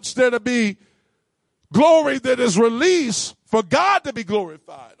wants there to be glory that is released for God to be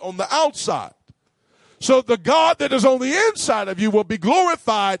glorified on the outside. So the God that is on the inside of you will be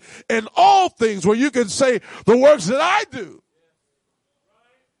glorified in all things, where you can say the works that I do.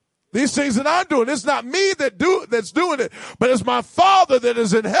 These things that I'm doing, it's not me that's doing it, but it's my Father that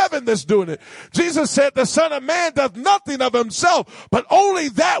is in heaven that's doing it. Jesus said the Son of Man does nothing of himself, but only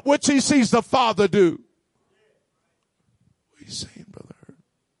that which he sees the Father do. What are you saying, brother?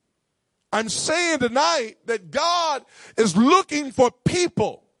 I'm saying tonight that God is looking for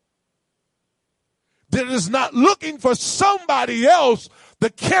people that is not looking for somebody else to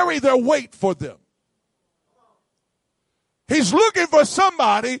carry their weight for them. He's looking for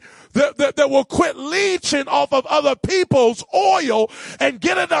somebody that will quit leeching off of other people's oil and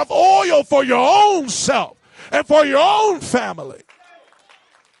get enough oil for your own self and for your own family.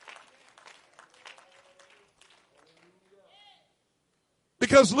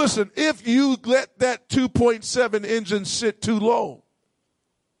 Because listen, if you let that 2.7 engine sit too long,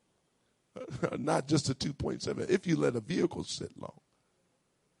 not just a 2.7, if you let a vehicle sit long,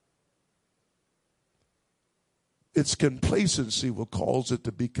 its complacency will cause it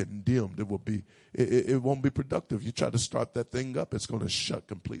to be condemned. It won't be productive. You try to start that thing up, it's going to shut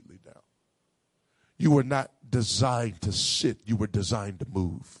completely down. You were not designed to sit. You were designed to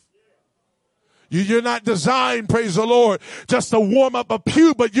move. You're not designed, praise the Lord, just to warm up a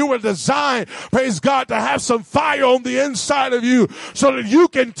pew, but you were designed, praise God, to have some fire on the inside of you so that you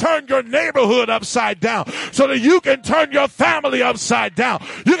can turn your neighborhood upside down, so that you can turn your family upside down.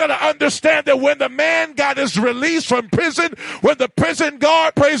 You got to understand that when the man got his release from prison, when the prison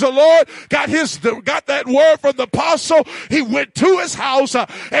guard, praise the Lord, got that word from the apostle, he went to his house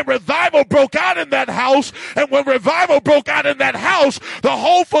and revival broke out in that house. And when revival broke out in that house, the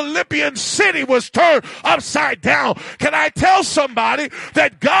whole Philippian city was turned upside down. Can I tell somebody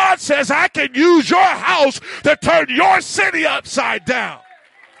that God says, I can use your house to turn your city upside down?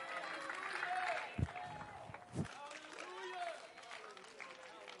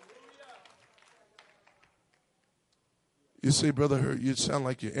 You say, Brother Hurt, you sound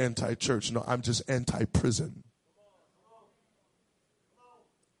like you're anti-church. No, I'm just anti-prison.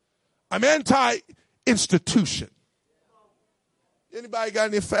 I'm anti-institution. Anybody got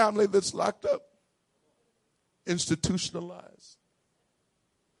any family that's locked up? Institutionalized.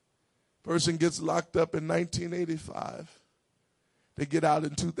 Person gets locked up in 1985. They get out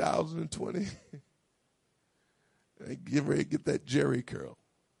in 2020. They get ready to get that Jerry curl.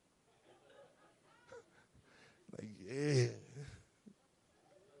 Like, yeah.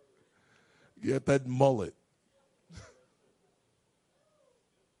 Get that mullet.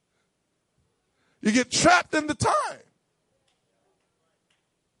 You get trapped in the time.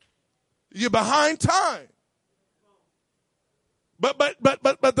 You're behind time. But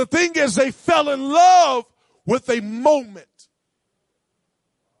the thing is, they fell in love with a moment.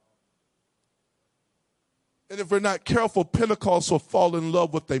 And if we're not careful, Pentecost will fall in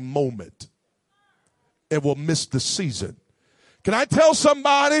love with a moment and will miss the season. Can I tell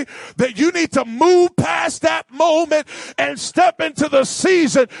somebody that you need to move past that moment and step into the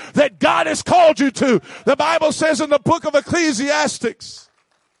season that God has called you to? The Bible says in the book of Ecclesiastes,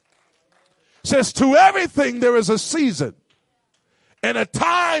 says to everything there is a season and a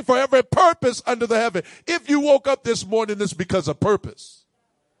time for every purpose under the heaven. If you woke up this morning, it's because of purpose.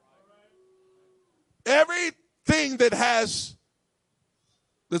 Everything that's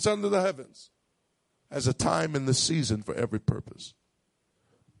under the heavens has a time and the season for every purpose.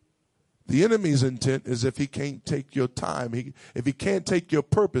 The enemy's intent is if he can't take your time, if he can't take your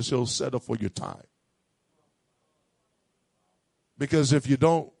purpose, he'll settle for your time. Because if you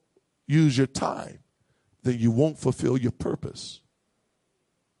don't use your time, then you won't fulfill your purpose.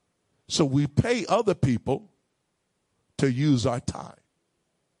 So we pay other people to use our time.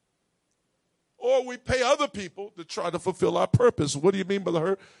 Or we pay other people to try to fulfill our purpose. What do you mean, Brother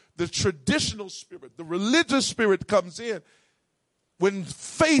Hurt? The traditional spirit, the religious spirit comes in when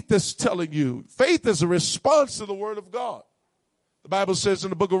faith is telling you. Faith is a response to the word of God. The Bible says in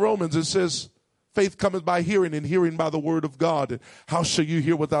the book of Romans, it says, faith cometh by hearing, and hearing by the word of God. And how shall you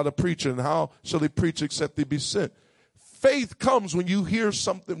hear without a preacher? And how shall they preach except they be sent? Faith comes when you hear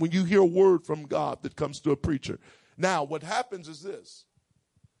something, when you hear a word from God that comes to a preacher. Now, what happens is this.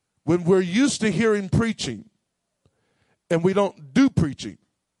 When we're used to hearing preaching and we don't do preaching,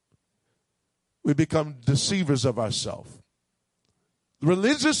 we become deceivers of ourselves. The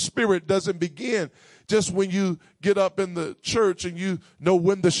religious spirit doesn't begin just when you get up in the church and you know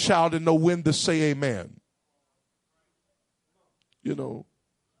when to shout and know when to say amen. You know,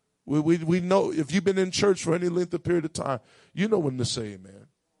 we know if you've been in church for any length of period of time, you know when to say amen.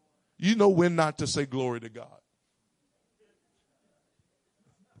 You know when not to say glory to God.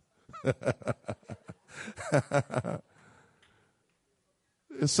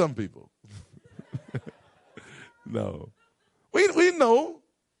 It's some people. No. We know.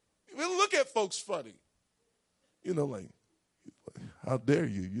 We look at folks funny. You know, like, how dare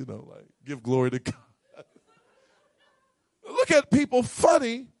you, you know, like, give glory to God. Look at people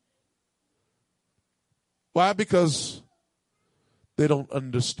funny. Why? Because they don't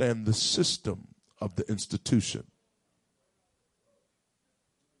understand the system of the institution.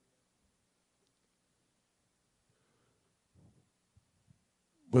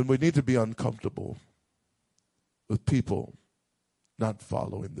 When we need to be uncomfortable with people not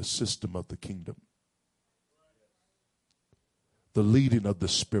following the system of the kingdom, the leading of the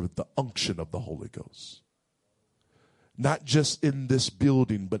Spirit, the unction of the Holy Ghost. Not just in this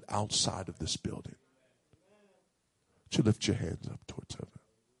building, but outside of this building. Would you lift your hands up towards heaven?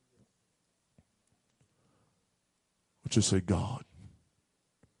 Would you say, God,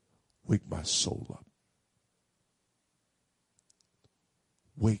 wake my soul up.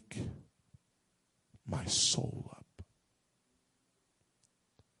 Wake my soul up.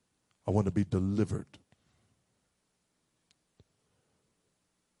 I want to be delivered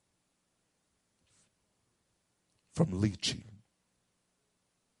from leeching.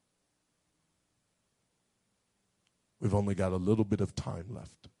 We've only got a little bit of time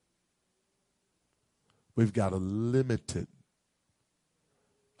left. We've got a limited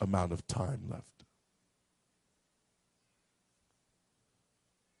amount of time left.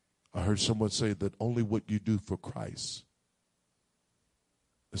 I heard someone say that only what you do for Christ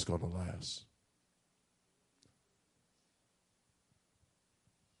is going to last.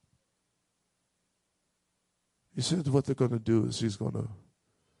 He said what they're going to do is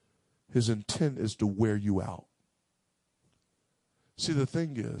his intent is to wear you out. See, the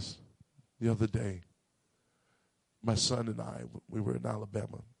thing is, the other day, my son and I, we were in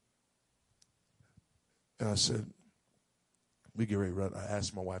Alabama. And I said, we get ready to run. I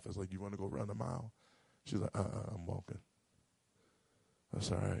asked my wife, I was like, you want to go run a mile? She's like, I'm walking. I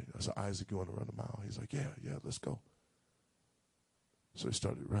said, all right. I said, Isaac, you want to run a mile? He's like, yeah, let's go. So he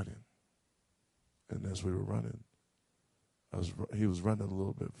started running. And as we were running, he was running a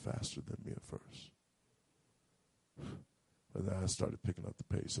little bit faster than me at first. But then I started picking up the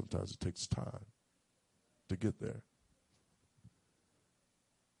pace. Sometimes it takes time to get there.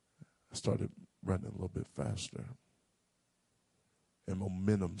 I started running a little bit faster. And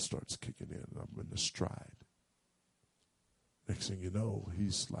momentum starts kicking in. And I'm in the stride. Next thing you know,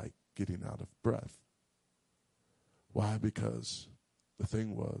 he's like getting out of breath. Why? Because the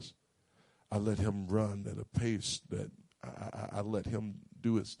thing was, I let him run at a pace that I let him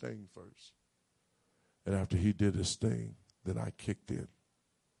do his thing first. And after he did his thing, then I kicked in.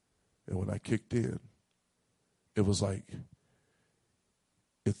 And when I kicked in, it was like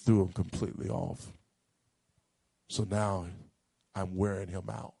it threw him completely off. So now I'm wearing him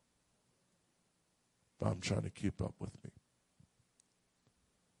out. But I'm trying to keep up with me.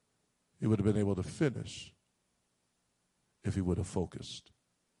 He would have been able to finish if he would have focused.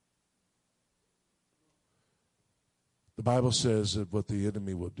 The Bible says that what the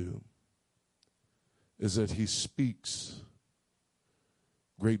enemy will do is that he speaks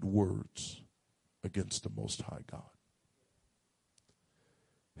great words against the Most High God.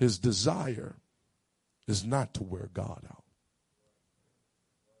 His desire is not to wear God out.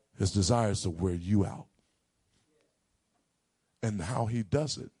 His desire is to wear you out. And how he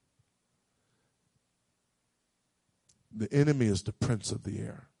does it, the enemy is the prince of the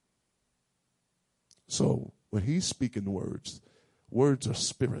air. So when he's speaking words are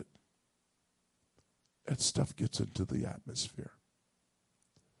spirit. That stuff gets into the atmosphere.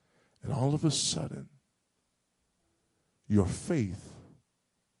 And all of a sudden, your faith,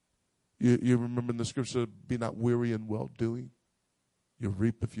 you remember in the scripture, be not weary in well-doing. You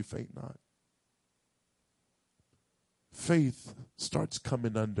reap if you faint not. Faith starts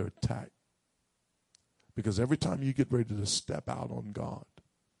coming under attack. Because every time you get ready to step out on God,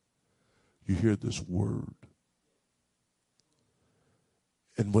 you hear this word.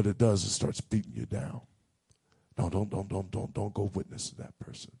 And what it does, it starts beating you down. No, don't go witness to that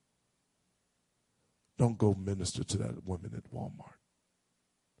person. Don't go minister to that woman at Walmart.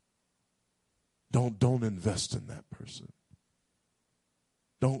 Don't invest in that person.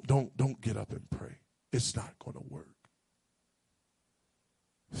 Don't get up and pray. It's not going to work.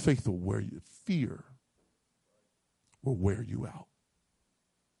 Faith will wear you. Fear will wear you out.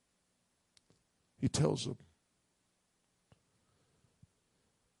 He tells them,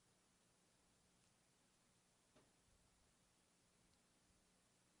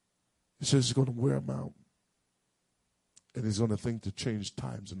 he says he's going to wear them out. And he's going to think to change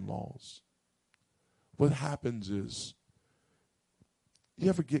times and laws. What happens is, you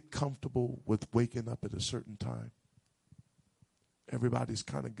ever get comfortable with waking up at a certain time? Everybody's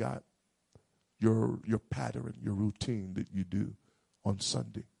kind of got your pattern, your routine that you do on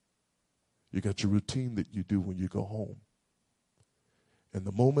Sunday. You got your routine that you do when you go home. And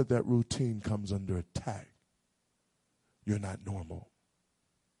the moment that routine comes under attack, you're not normal.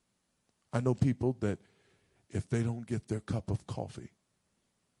 I know people that if they don't get their cup of coffee,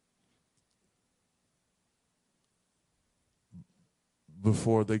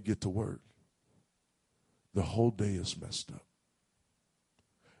 before they get to work, the whole day is messed up.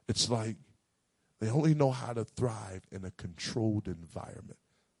 It's like they only know how to thrive in a controlled environment.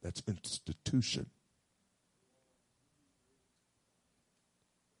 That's institution.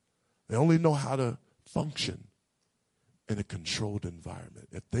 They only know how to function in a controlled environment.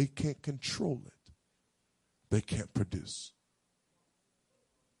 If they can't control it, they can't produce.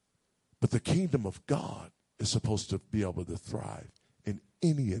 But the kingdom of God is supposed to be able to thrive in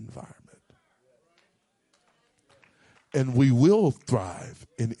any environment. And we will thrive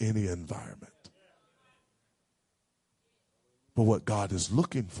in any environment. But what God is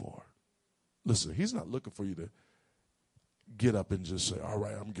looking for, listen, he's not looking for you to get up and just say, all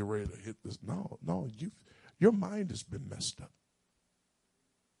right, I'm getting ready to hit this. No, your mind has been messed up.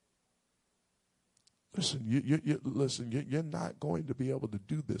 Listen, you're not going to be able to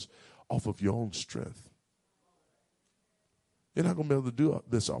do this off of your own strength. You're not going to be able to do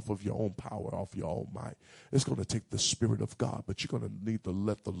this off of your own power, off your own might. It's going to take the Spirit of God, but you're going to need to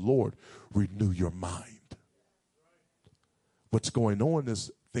let the Lord renew your mind. What's going on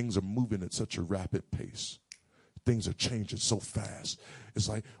is things are moving at such a rapid pace. Things are changing so fast. It's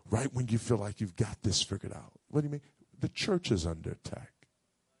like right when you feel like you've got this figured out. What do you mean? The church is under attack.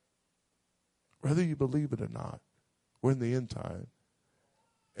 Whether you believe it or not, we're in the end time,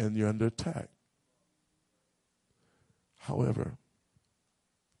 and you're under attack. However,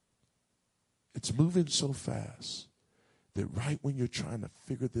 it's moving so fast that right when you're trying to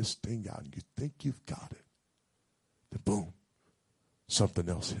figure this thing out and you think you've got it, then boom, something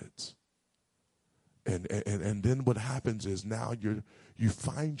else hits. And then what happens is now you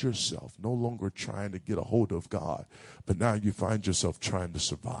find yourself no longer trying to get a hold of God, but now you find yourself trying to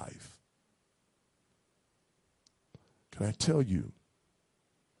survive. Can I tell you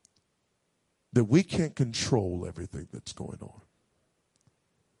that we can't control everything that's going on?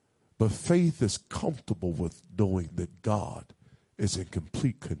 But faith is comfortable with knowing that God is in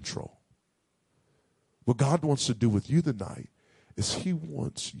complete control. What God wants to do with you tonight is he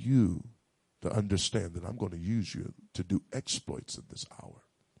wants you to understand that I'm going to use you to do exploits in this hour.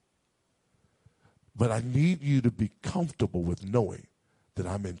 But I need you to be comfortable with knowing that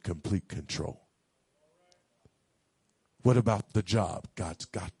I'm in complete control. What about the job? God's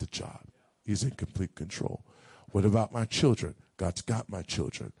got the job. He's in complete control. What about my children? God's got my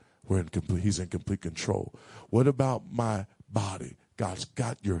children. He's in complete control. What about my body? God's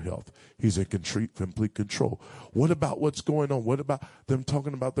got your health. He's in complete control. What about what's going on? What about them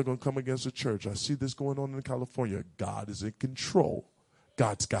talking about they're going to come against the church? I see this going on in California. God is in control.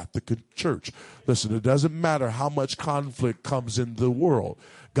 God's got the church. Listen, it doesn't matter how much conflict comes in the world.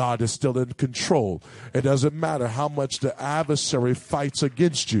 God is still in control. It doesn't matter how much the adversary fights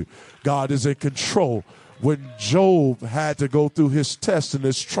against you. God is in control. When Job had to go through his test and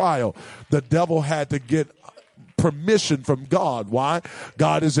his trial, the devil had to get permission from God. Why?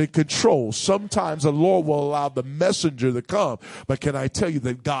 God is in control. Sometimes the Lord will allow the messenger to come, but can I tell you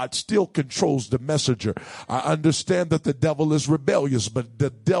that God still controls the messenger? I understand that the devil is rebellious, but the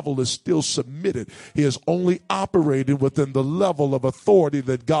devil is still submitted. He is only operating within the level of authority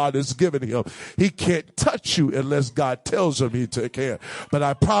that God has given him. He can't touch you unless God tells him he can. But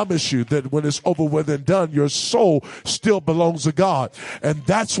I promise you that when it's over with and done, your soul still belongs to God. And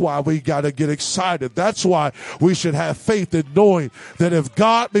that's why we got to get excited. That's why we should have faith in knowing that if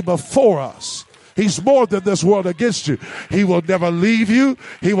God be before us, he's more than this world against you. He will never leave you.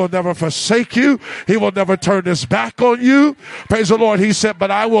 He will never forsake you. He will never turn his back on you. Praise the Lord. He said, but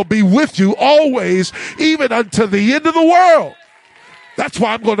I will be with you always, even unto the end of the world. That's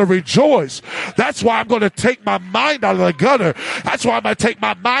why I'm going to rejoice. That's why I'm going to take my mind out of the gutter. That's why I'm going to take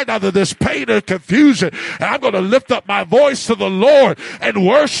my mind out of this pain and confusion. And I'm going to lift up my voice to the Lord and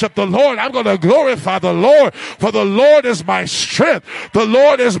worship the Lord. I'm going to glorify the Lord, for the Lord is my strength. The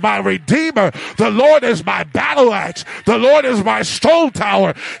Lord is my redeemer. The Lord is my battle axe. The Lord is my strong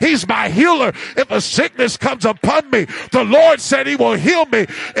tower. He's my healer. If a sickness comes upon me, the Lord said he will heal me.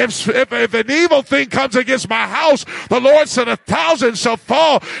 If an evil thing comes against my house, the Lord said 1,000 shall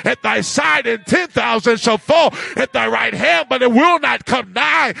fall at thy side and 10,000 shall fall at thy right hand, but it will not come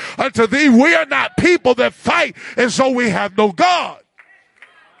nigh unto thee. We are not people that fight, and so we have no God.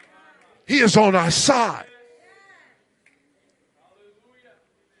 He is on our side.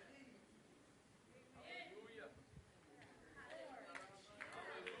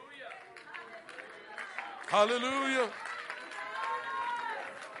 Hallelujah.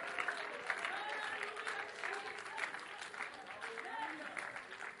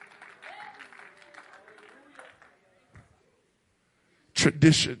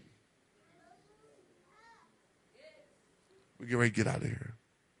 Tradition. We're getting ready to get out of here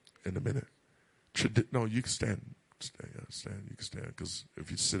in a minute. No, you can stand. Stand. You can stand, because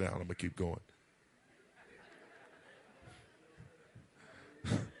if you sit down, I'm going to keep going.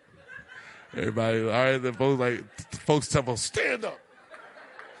 Everybody, all right, the folks tell me, stand up.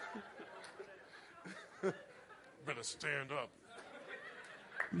 Better stand up.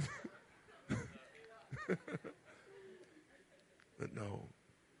 But no.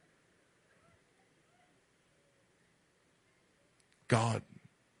 God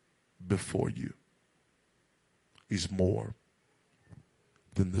before you. He's more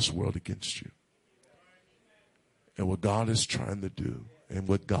than this world against you. And what God is trying to do and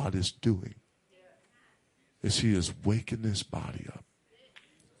what God is doing is he is waking his body up.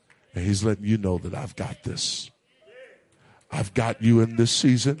 And he's letting you know that I've got this. I've got you in this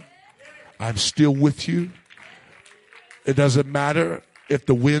season. I'm still with you. It doesn't matter if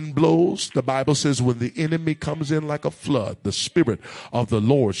the wind blows. The Bible says when the enemy comes in like a flood, the Spirit of the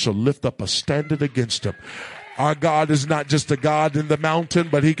Lord shall lift up a standard against him. Our God is not just a God in the mountain,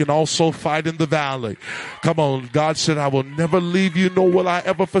 but he can also fight in the valley. Come on. God said, I will never leave you, nor will I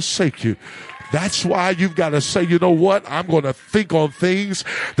ever forsake you. That's why you've got to say, you know what? I'm going to think on things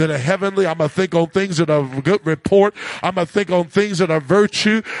that are heavenly. I'm going to think on things that are good report. I'm going to think on things that are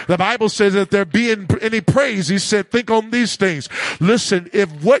virtue. The Bible says that there be any praise, he said, think on these things. Listen, if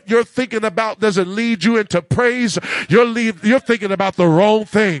what you're thinking about doesn't lead you into praise, you're thinking about the wrong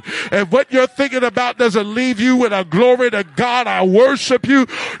thing. If what you're thinking about doesn't leave you with a glory to God, I worship you,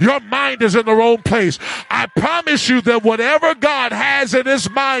 your mind is in the wrong place. I promise you that whatever God has in his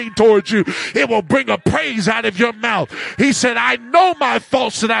mind towards you, it will bring a praise out of your mouth. He said, I know my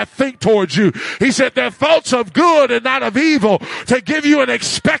thoughts that I think towards you. He said, they're thoughts of good and not of evil, to give you an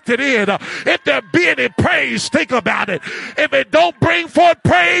expected end. If there be any praise, think about it. If it don't bring forth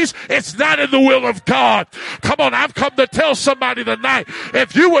praise, it's not in the will of God. Come on, I've come to tell somebody tonight,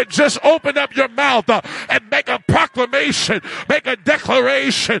 if you would just open up your mouth and make a proclamation, make a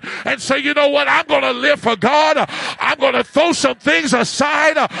declaration, and say, you know what, I'm going to live for God. I'm going to throw some things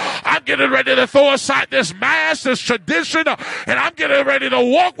aside. I'm getting ready to throw aside this mask, this tradition, and I'm getting ready to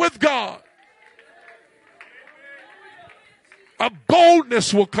walk with God. A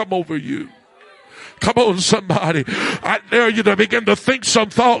boldness will come over you. Come on, somebody. I dare you to begin to think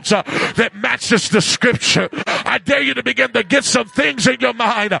some thoughts that matches the scripture. I dare you to begin to get some things in your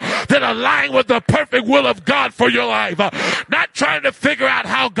mind that align with the perfect will of God for your life. Not trying to figure out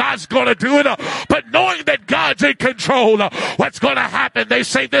how God's going to do it, but knowing that God's in control. What's going to happen? They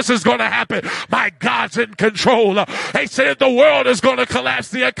say this is going to happen. My God's in control. They say the world is going to collapse.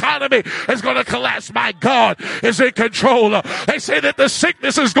 The economy is going to collapse. My God is in control. They say that the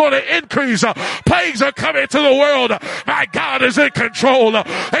sickness is going to increase. Plagues are coming to the world. My God is in control.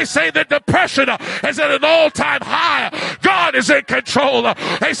 They say that depression is at an all-time high. God is in control.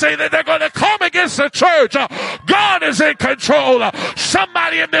 They say that they're going to come against the church. God is in control.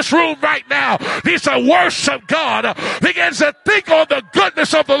 Somebody in this room right now needs to worship God. Begins to think on the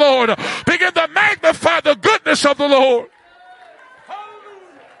goodness of the Lord. Begin to magnify the goodness of the Lord.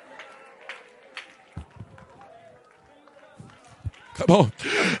 Come on.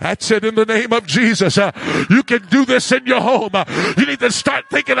 That's it, in the name of Jesus. You can do this in your home. You need to start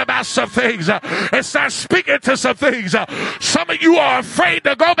thinking about some things and start speaking to some things. Some of you are afraid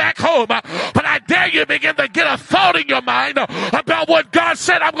to go back home, but I dare you begin to get a thought in your mind about what God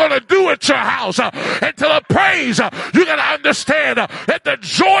said I'm going to do at your house. And to the praise, you got to understand that the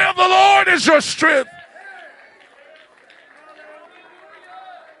joy of the Lord is your strength.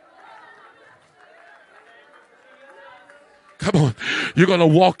 Come on. You're going to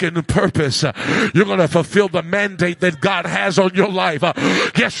walk in purpose. You're going to fulfill the mandate that God has on your life.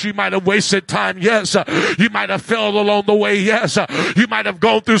 Yes, you might have wasted time. Yes. You might have failed along the way. Yes. You might have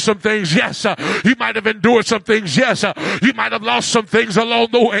gone through some things. Yes. You might have endured some things. Yes. You might have lost some things along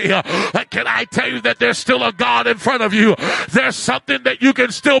the way. But can I tell you that there's still a God in front of you? There's something that you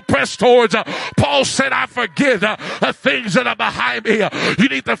can still press towards. Paul said, I forget the things that are behind me. You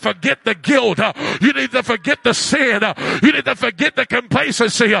need to forget the guilt. You need to forget the sin. You need to forget the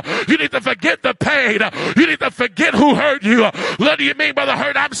complacency. You need to forget the pain. You need to forget who hurt you. What do you mean by the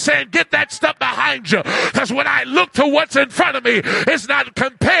hurt? I'm saying get that stuff behind you. Because when I look to what's in front of me, it's not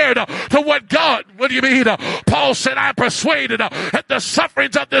compared to what God. What do you mean? Paul said, I'm persuaded that the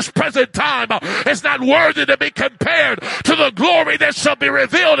sufferings of this present time is not worthy to be compared to the glory that shall be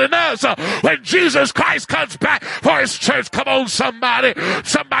revealed in us when Jesus Christ comes back for his church. Come on, somebody.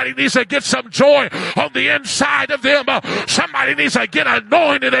 Somebody needs to get some joy on the inside of them. Somebody needs to get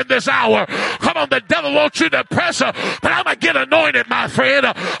anointed in this hour. Come on, the devil wants you to press her, but I'm going to get anointed, my friend.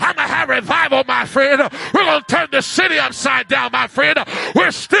 I'm going to have revival, my friend. We're going to turn the city upside down, my friend. We're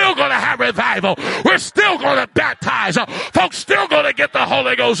still going to have revival. We're still going to baptize. Folks still going to get the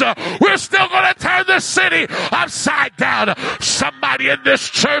Holy Ghost. We're still going to turn the city upside down. Somebody in this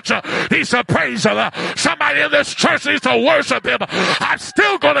church needs to praise him. Somebody in this church needs to worship him. I'm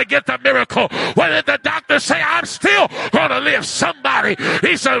still going to get the miracle. Whether the doctors say I'm still going to live. Somebody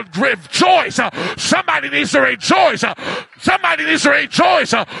needs to rejoice. Somebody needs to rejoice. Somebody needs to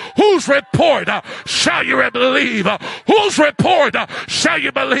rejoice. Whose report shall you believe? Whose report shall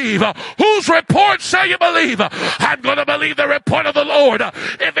you believe? Whose report shall you believe? I'm going to believe the report of the Lord.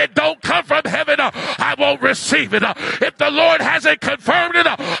 If it don't come from heaven, I I won't receive it. If the Lord hasn't confirmed it,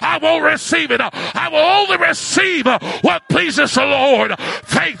 I won't receive it. I will only receive what pleases the Lord.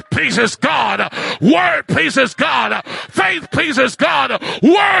 Faith pleases God. Word pleases God. Faith pleases God.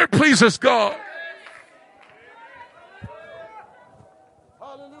 Word pleases God.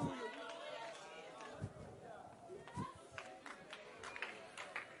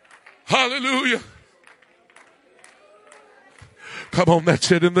 Hallelujah. Come on, that's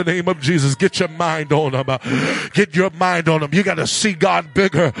it in the name of Jesus. Get your mind on them. Get your mind on them. You got to see God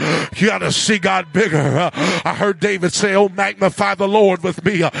bigger. You got to see God bigger. I heard David say, oh, magnify the Lord with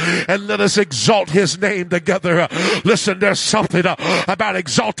me and let us exalt his name together. Listen, there's something about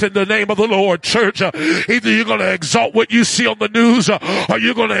exalting the name of the Lord, church. Either you're going to exalt what you see on the news or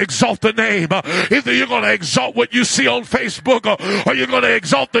you're going to exalt the name. Either you're going to exalt what you see on Facebook or you're going to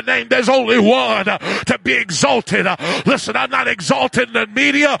exalt the name. There's only one to be exalted. Listen, I'm not exalting the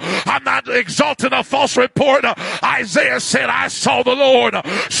media. I'm not exalting a false report. Isaiah said, I saw the Lord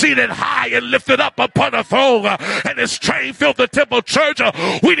seated high and lifted up upon a throne, and his train filled the temple. Church,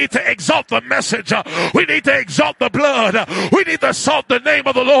 we need to exalt the message. We need to exalt the blood. We need to exalt the name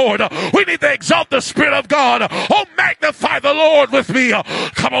of the Lord. We need to exalt the Spirit of God. Oh, magnify the Lord with me.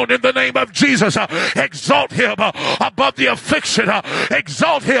 Come on, in the name of Jesus. Exalt him above the affliction.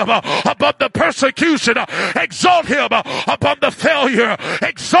 Exalt him above the persecution. Exalt him above the failure.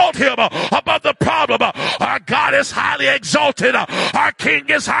 Exalt him above the problem. Our God is highly exalted. Our King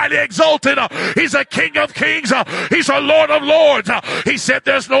is highly exalted. He's a King of kings. He's a Lord of lords. He said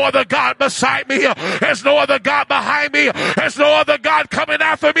there's no other God beside me. There's no other God behind me. There's no other God coming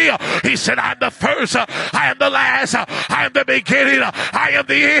after me. He said, I'm the first. I am the last. I am the beginning. I am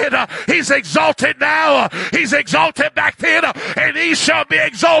the end. He's exalted now. He's exalted back then. And he shall be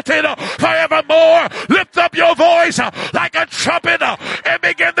exalted forevermore. Lift up your voice like a trumpet and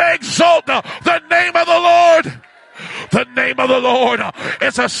begin to exalt the name of the Lord. The name of the Lord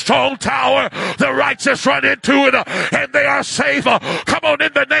is a strong tower. The righteous run into it and they are safe. Come on,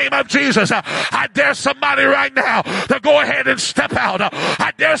 in the name of Jesus. I dare somebody right now to go ahead and step out.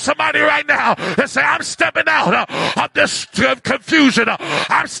 I dare somebody right now to say, I'm stepping out of this confusion.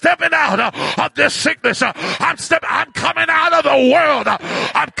 I'm stepping out of this sickness. I'm coming out of the world.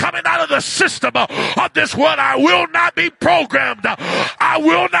 I'm coming out of the system of this world. I will not be programmed. I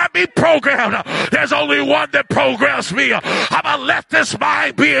will not be programmed. There's only one that programs me. I'm going to let this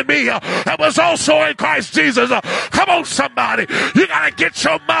mind be in me. That was also in Christ Jesus. Come on, somebody. You got to get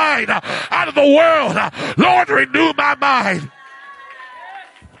your mind out of the world. Lord, renew my mind.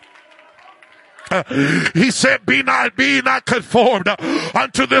 He said, be not conformed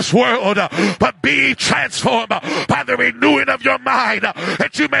unto this world, but be transformed by the renewing of your mind,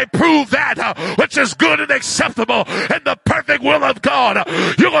 that you may prove that which is good and acceptable in the perfect will of God.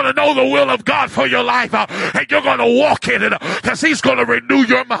 You're going to know the will of God for your life, and you're going to walk in it, because he's going to renew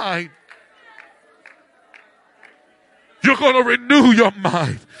your mind. You're going to renew your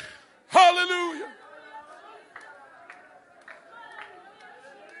mind. Hallelujah.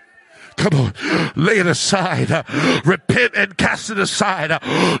 Come on, lay it aside. Repent and cast it aside.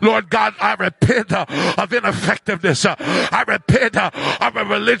 Lord God, I repent of ineffectiveness. I repent of a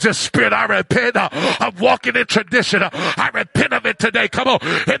religious spirit. I repent of walking in tradition. I repent of it today. Come on,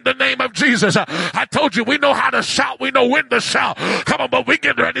 in the name of Jesus. I told you, we know how to shout. We know when to shout. Come on, but we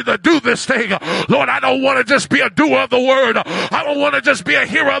get ready to do this thing. Lord, I don't want to just be a doer of the word. I don't want to just be a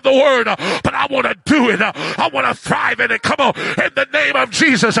hearer of the word, but I want to do it. I want to thrive in it. Come on, in the name of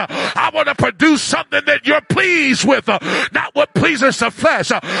Jesus. I want to produce something that you're pleased with, not what pleases the flesh,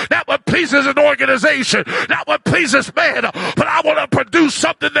 not what pleases an organization, not what pleases man, but I want to produce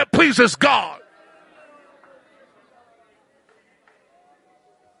something that pleases God.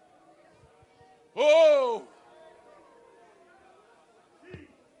 Oh,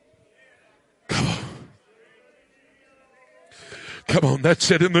 come on. Come on, that's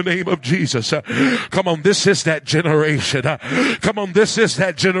it in the name of Jesus. Come on, this is that generation. Come on, this is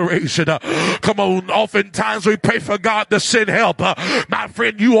that generation. Come on, oftentimes we pray for God to send help. My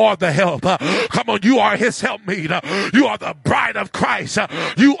friend, you are the help. Come on, you are his helpmeet. You are the bride of Christ.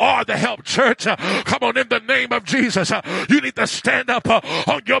 You are the help, church. Come on, in the name of Jesus. You need to stand up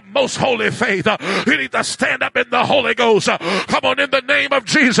on your most holy faith. You need to stand up in the Holy Ghost. Come on, in the name of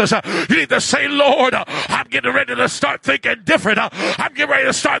Jesus. You need to say, Lord, I'm getting ready to start thinking different. I'm getting ready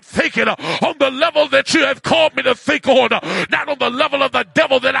to start thinking on the level that you have called me to think on, not on the level of the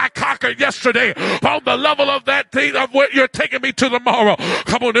devil that I conquered yesterday, but on the level of that thing of where you're taking me to tomorrow.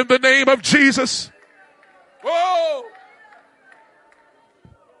 Come on, in the name of Jesus. Whoa.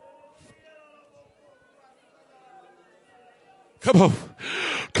 Come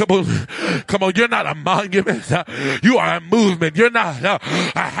Come on. You're not a monument. You are a movement. You're not a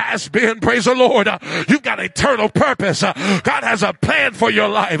has-been. Praise the Lord. You've got eternal purpose. God has a plan for your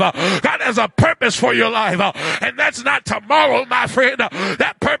life. God has a purpose for your life. And that's not tomorrow, my friend.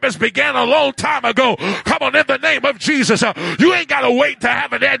 That purpose began a long time ago. Come on, in the name of Jesus. You ain't got to wait to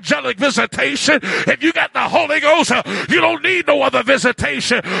have an angelic visitation. If you got the Holy Ghost, you don't need no other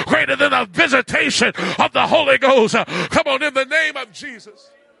visitation greater than a visitation of the Holy Ghost. Come on, in the name of Jesus.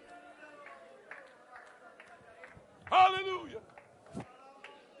 Hallelujah.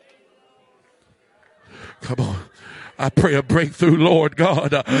 Come on. I pray a breakthrough, Lord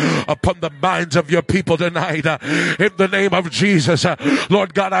God, upon the minds of your people tonight. In the name of Jesus,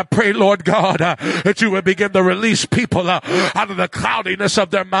 Lord God, I pray, Lord God, that you would begin to release people out of the cloudiness of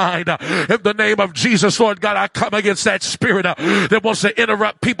their mind. In the name of Jesus, Lord God, I come against that spirit that wants to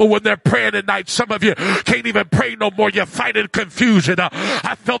interrupt people when they're praying at night. Some of you can't even pray no more. You're fighting confusion.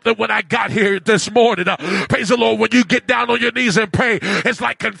 I felt that when I got here this morning. Praise the Lord. When you get down on your knees and pray, it's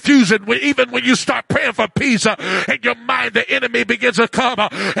like confusion. Even when you start praying for peace in your mind, the enemy begins to come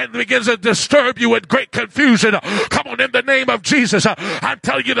and begins to disturb you with great confusion. Come on, in the name of Jesus, I'm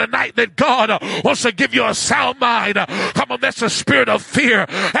telling you tonight that God wants to give you a sound mind. Come on, that's the spirit of fear.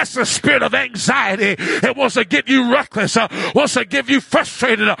 That's the spirit of anxiety. It wants to get you reckless, wants to give you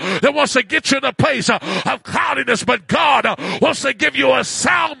frustrated, that wants to get you in a place of cloudiness, but God wants to give you a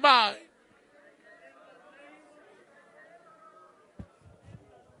sound mind.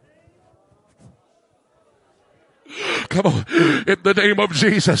 Come on, in the name of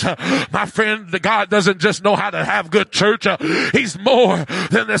Jesus. My friend, the God doesn't just know how to have good church. He's more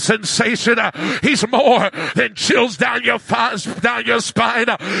than a sensation. He's more than chills down your spine.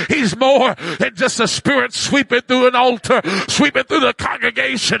 He's more than just a spirit sweeping through an altar, sweeping through the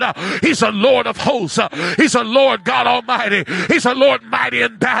congregation. He's a Lord of hosts. He's a Lord God Almighty. He's a Lord mighty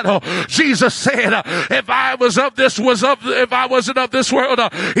in battle. Jesus said, if I wasn't of this world,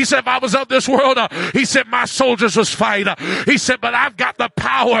 he said, if I was of this world, he said, my soldiers was fight. He said, but I've got the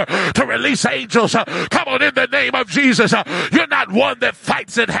power to release angels. Come on, in the name of Jesus. You're not one that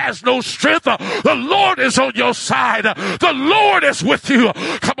fights and has no strength. The Lord is on your side. The Lord is with you.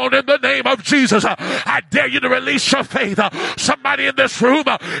 Come on, in the name of Jesus. I dare you to release your faith. Somebody in this room,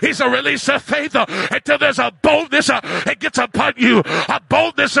 he's to release their faith until there's a boldness that gets upon you. A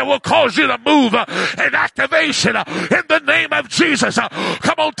boldness that will cause you to move in activation in the name of Jesus.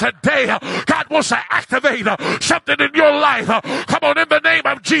 Come on, today, God wants to activate something in your life. Come on, in the name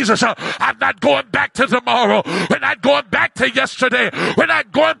of Jesus. I'm not going back to tomorrow. We're not going back to yesterday. We're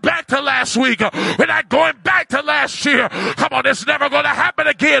not going back to last week. We're not going back to last year. Come on, it's never going to happen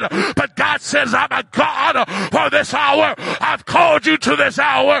again. But God says, I'm a God for this hour. I've called you to this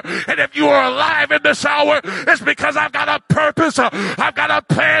hour. And if you are alive in this hour, it's because I've got a purpose. I've got a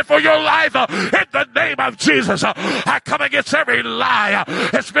plan for your life. In the name of Jesus, I come against every lie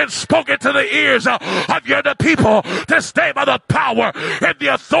that's been spoken to the ears of your people to stay by the power and the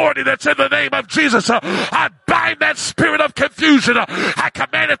authority that's in the name of Jesus. I bind that spirit of confusion. I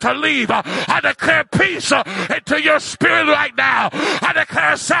command it to leave. I declare peace into your spirit right now. I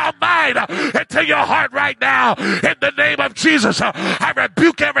declare a sound mind into your heart right now. In the name of Jesus, I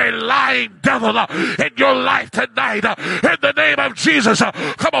rebuke every lying devil in your life tonight. In the name of Jesus,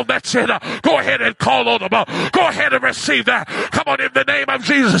 come on, that's it. Go ahead and call on them. Go ahead and receive that. Come on, in the name of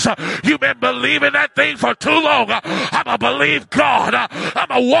Jesus. You've been believing that thing for too long. I'm going to believe God. I'm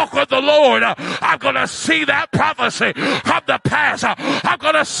going to walk with the Lord. I'm going to see that prophecy come to pass. I'm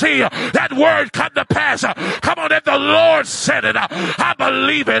going to see that word come to pass. Come on, if the Lord said it, I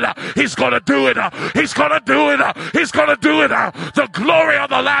believe it. He's going to do it. He's going to do it. He's going to do it. The glory of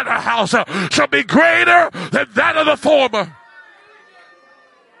the latter house shall be greater than that of the former.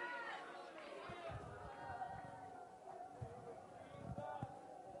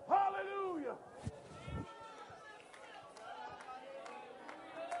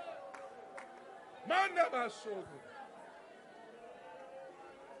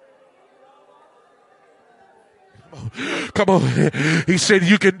 Come on. He said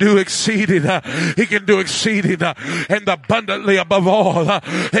you can do exceeding. He can do exceeding and abundantly above all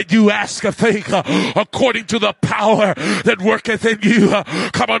that you ask or think according to the power that worketh in you.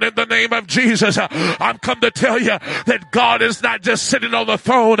 Come on, in the name of Jesus. I'm come to tell you that God is not just sitting on the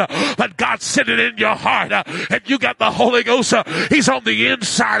throne, but God's sitting in your heart. And you got the Holy Ghost. He's on the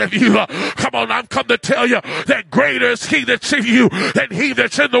inside of you. Come on, I'm come to tell you that greater is he that's in you than he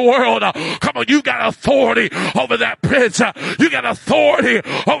that's in the world. Come on, you got authority over that prince. You got authority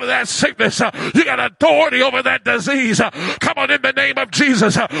over that sickness. You got authority over that disease. Come on, in the name of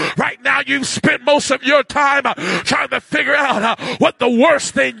Jesus. Right now, you've spent most of your time trying to figure out what the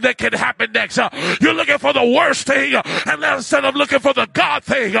worst thing that can happen next. You're looking for the worst thing, and instead of looking for the God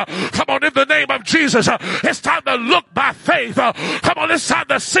thing, come on, in the name of Jesus, it's time to look by faith. Come on, it's time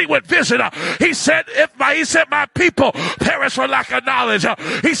to see with vision. He said, my people perish for lack of knowledge.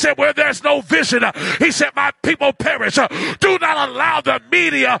 He said, where there's no vision, he said, my people perish. Do not allow the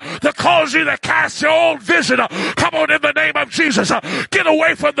media to cause you to cast your own vision. Come on, in the name of Jesus, get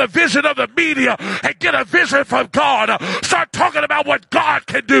away from the vision of the media and get a vision from God. Start talking about what God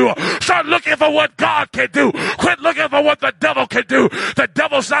can do. Start looking for what God can do. Quit looking for what the devil can do. The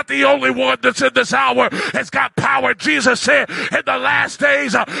devil's not the only one that's in this hour. It's got power. Jesus said in the last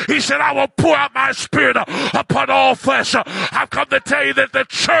days, he said, I will pour out my spirit upon all flesh. I've come to tell you that the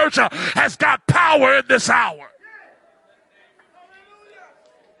church has got power in this hour.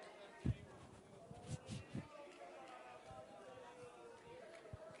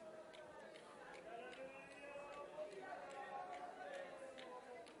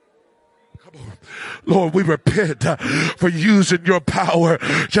 Lord, we repent for using your power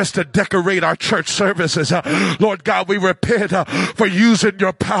just to decorate our church services. Lord God, we repent for using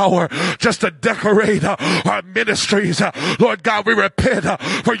your power just to decorate our ministries. Lord God, we repent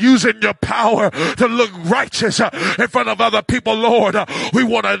for using your power to look righteous in front of other people. Lord, we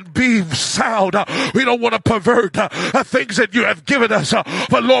want to be sound. We don't want to pervert the things that you have given us.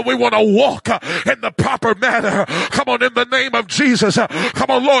 But Lord, we want to walk in the proper manner. Come on, in the name of Jesus. Come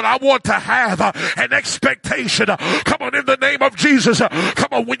on, Lord, I want to have an expectation. Come on, in the name of Jesus. Come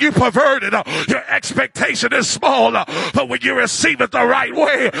on, when you pervert it, your expectation is small. But when you receive it the right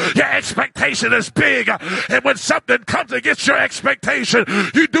way, your expectation is big. And when something comes against your expectation,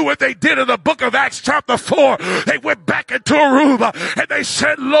 you do what they did in the book of Acts chapter 4. They went back into a room and they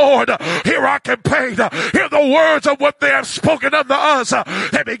said, Lord, hear our complaint. Hear the words of what they have spoken unto us.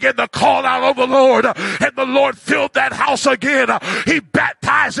 They began to call out on the Lord, and the Lord filled that house again. He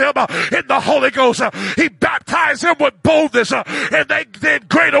baptized him in the Holy Ghost. He baptized him with boldness, and they did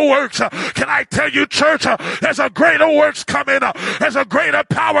greater works. Can I tell you, church, there's a greater works coming. There's a greater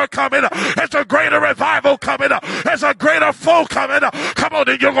power coming. There's a greater revival coming. There's a greater flow coming. Come on,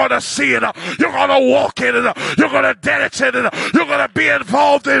 and you're going to see it. You're going to walk in it. You're going to dance in it. You're going to be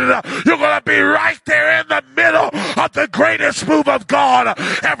involved in it. You're going to be right there in the middle of the greatest move of God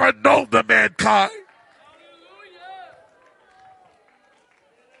ever known to mankind.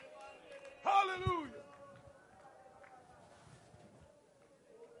 Hallelujah.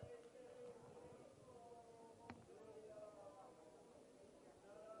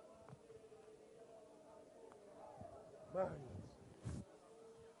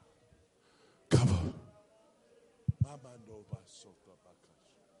 Come on.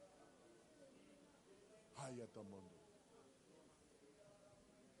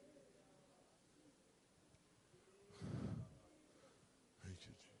 Thank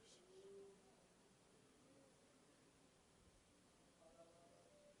you, Jesus.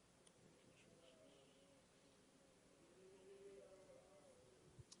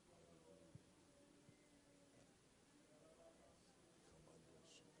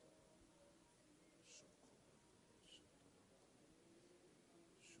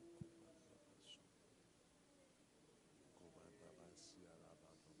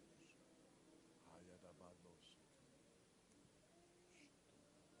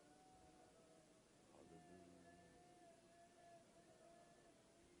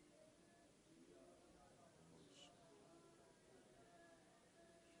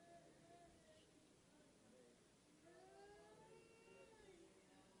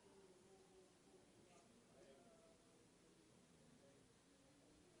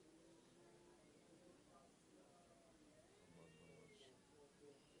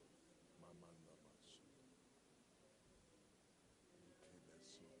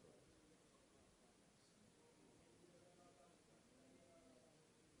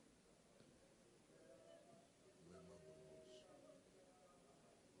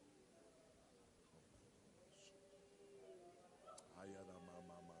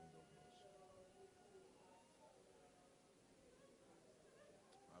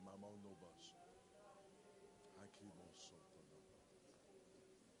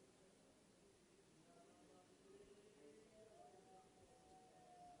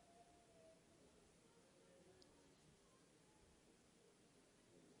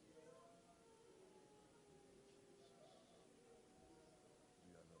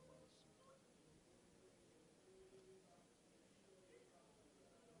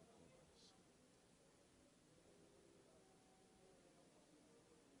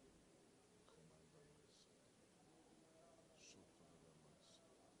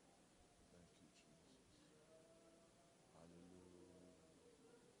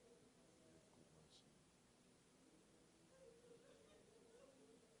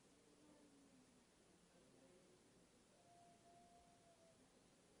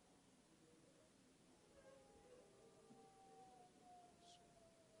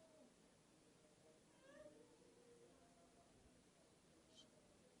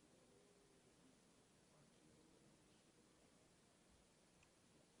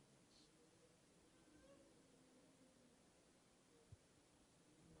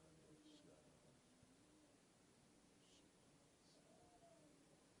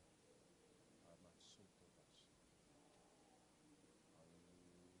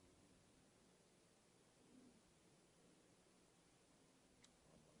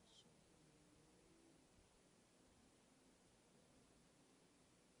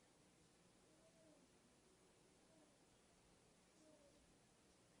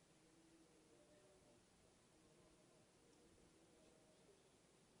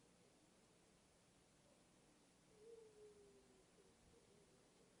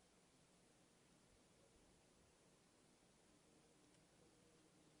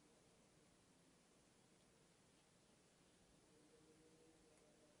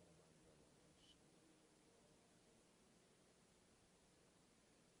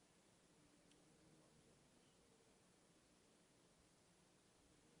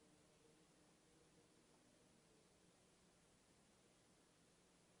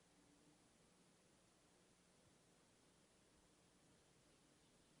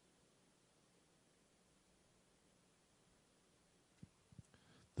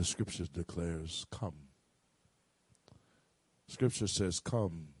 The scripture declares, come. Scripture says,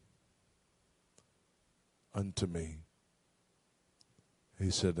 come unto me. He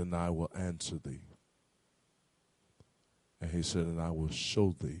said, and I will answer thee. And he said, and I will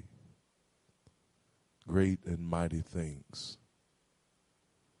show thee great and mighty things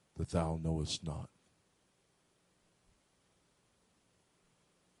that thou knowest not.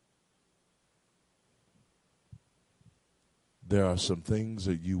 There are some things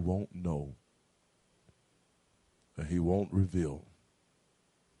that you won't know, and he won't reveal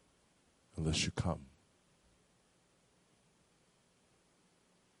unless you come.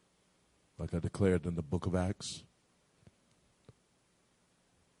 Like I declared in the book of Acts,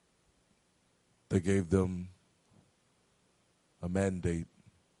 they gave them a mandate,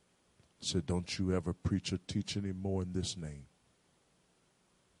 said, don't you ever preach or teach anymore in this name.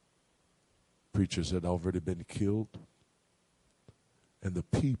 Preachers had already been killed, and the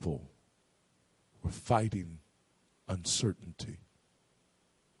people were fighting uncertainty.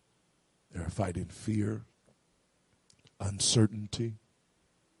 They were fighting fear, uncertainty,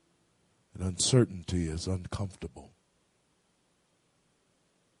 and uncertainty is uncomfortable.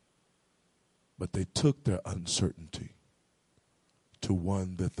 But they took their uncertainty to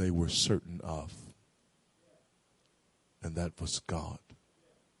one that they were certain of, and that was God.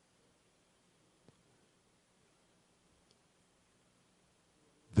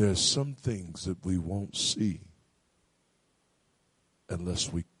 There's some things that we won't see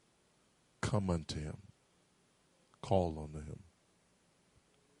unless we come unto him, call unto him,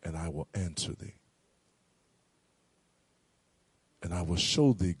 and I will answer thee. And I will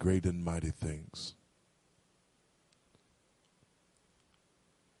show thee great and mighty things.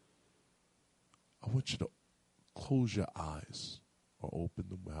 I want you to close your eyes or open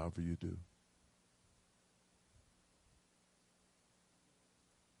them, however you do.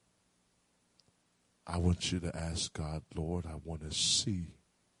 I want you to ask God, Lord, I want to see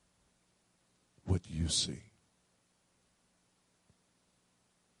what you see.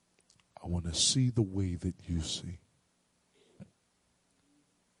 I want to see the way that you see.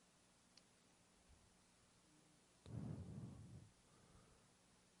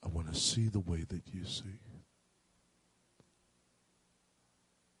 I want to see the way that you see.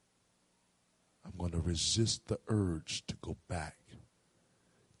 I'm going to resist the urge to go back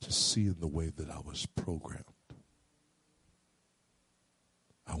to see in the way that I was programmed.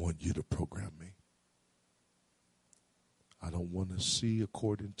 I want you to program me. I don't want to see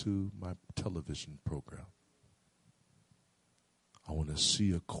according to my television program. I want to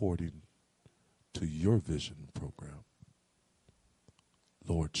see according to your vision program.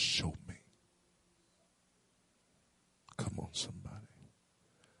 Lord, show me. Come on, somebody.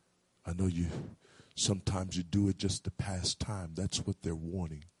 I know sometimes you do it just to pass time. That's what they're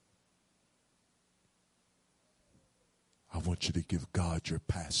wanting. I want you to give God your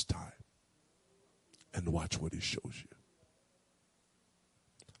pastime and watch what he shows you.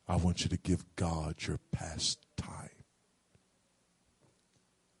 I want you to give God your pastime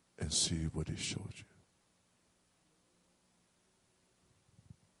and see what he shows you.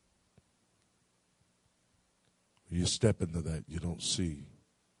 When you step into that, you don't see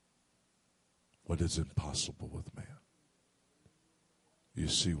what is impossible with man. You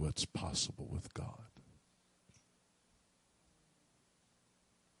see what's possible with God.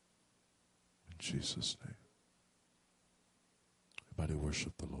 In Jesus' name. Everybody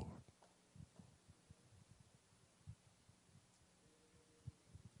worship the Lord.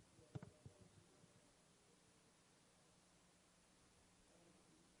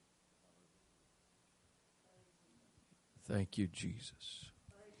 Thank you, Jesus.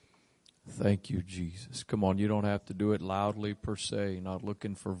 Thank you, Jesus. Come on, you don't have to do it loudly per se, not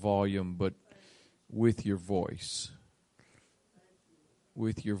looking for volume, but with your voice.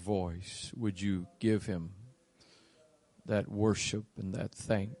 With your voice, would you give him that worship and that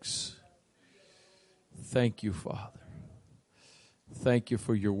thanks? Thank you, Father. Thank you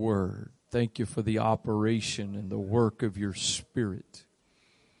for your word. Thank you for the operation and the work of your Spirit.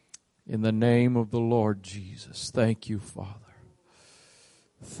 In the name of the Lord Jesus, thank you, Father.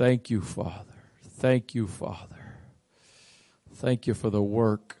 Thank you, Father. Thank you, Father. Thank you for the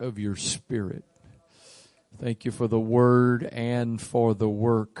work of your Spirit. Thank you for the word and for the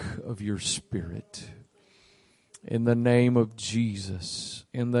work of your Spirit. In the name of Jesus.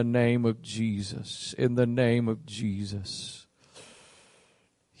 In the name of Jesus. In the name of Jesus.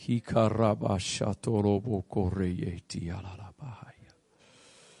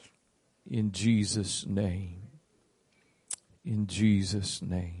 In Jesus' name. In Jesus'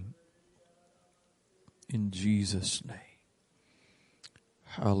 name. In Jesus' name.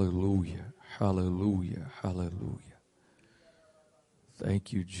 Hallelujah, hallelujah, hallelujah.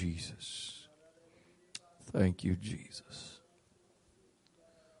 Thank you, Jesus. Thank you, Jesus.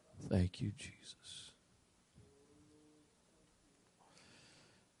 Thank you, Jesus.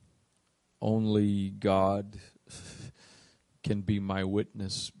 Only God can be my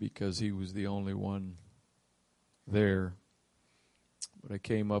witness because he was the only one there. But I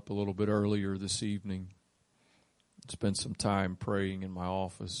came up a little bit earlier this evening, spent some time praying in my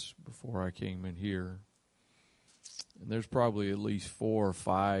office before I came in here. And there's probably at least 4 or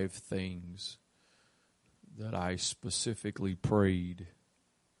 5 things that I specifically prayed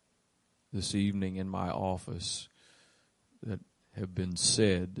this evening in my office that have been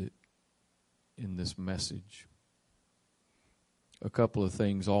said in this message. A couple of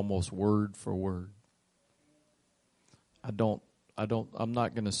things almost word for word. I'm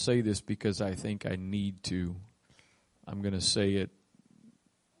not going to say this because I think I need to. I'm going to say it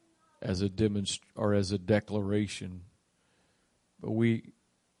as a as a declaration. But we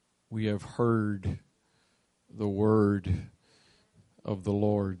have heard the word of the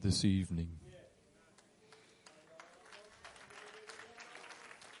Lord this evening.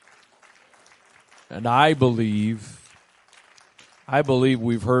 And I believe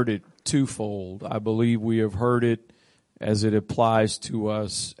we've heard it twofold. I believe we have heard it as it applies to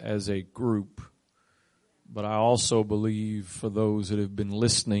us as a group. But I also believe for those that have been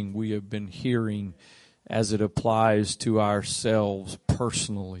listening, we have been hearing as it applies to ourselves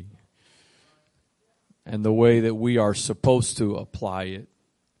personally. And the way that we are supposed to apply it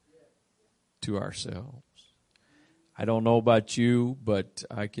to ourselves. I don't know about you, but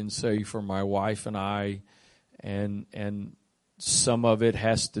I can say for my wife and I, and some of it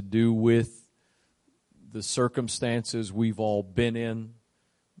has to do with the circumstances we've all been in,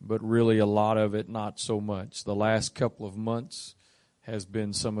 but really a lot of it not so much. The last couple of months has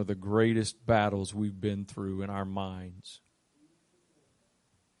been some of the greatest battles we've been through in our minds.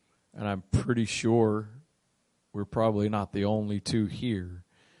 And I'm pretty sure we're probably not the only two here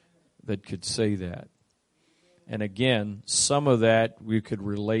that could say that. And again, some of that we could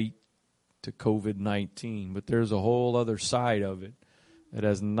relate to COVID-19, but there's a whole other side of it that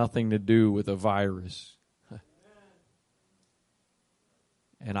has nothing to do with a virus.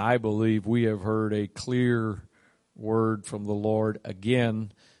 And I believe we have heard a clear word from the Lord,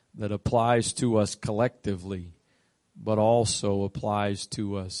 again, that applies to us collectively, but also applies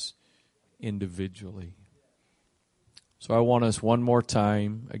to us individually. So I want us one more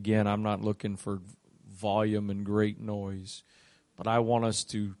time. Again, I'm not looking for volume and great noise, but I want us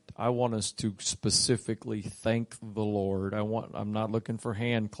to specifically thank the Lord. I'm not looking for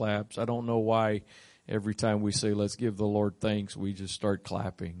hand claps. I don't know why every time we say let's give the Lord thanks, we just start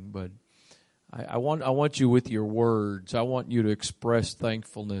clapping. But I want you with your words. I want you to express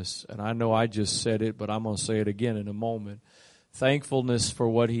thankfulness. And I know I just said it, but I'm going to say it again in a moment. Thankfulness for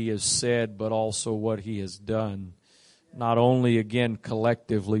what he has said, but also what he has done. Not only, again,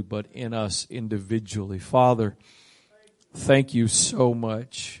 collectively, but in us individually. Father, thank you so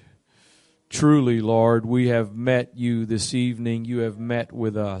much. Truly, Lord, we have met you this evening. You have met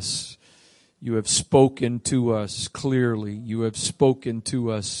with us. You have spoken to us clearly. You have spoken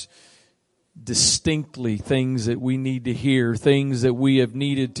to us distinctly, things that we need to hear, things that we have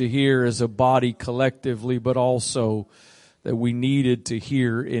needed to hear as a body collectively, but also that we needed to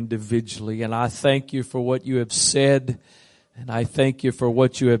hear individually. And I thank you for what you have said, and I thank you for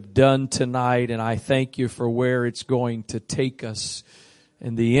what you have done tonight, and I thank you for where it's going to take us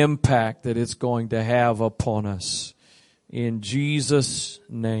and the impact that it's going to have upon us. In Jesus'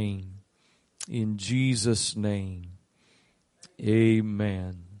 name. In Jesus' name.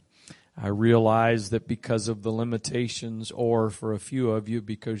 Amen. I realize that because of the limitations, or for a few of you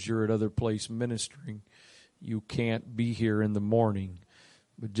because you're at other place ministering, you can't be here in the morning.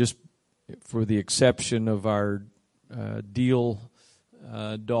 But just for the exception of our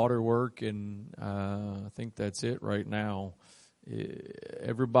daughter work, and I think that's it right now.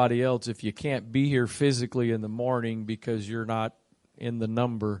 Everybody else, if you can't be here physically in the morning because you're not in the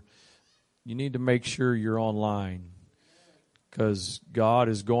number, you need to make sure you're online, because God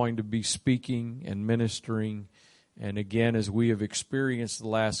is going to be speaking and ministering. And again, as we have experienced the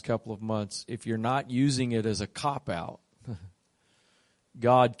last couple of months, if you're not using it as a cop-out,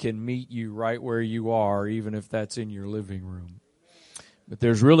 God can meet you right where you are, even if that's in your living room. But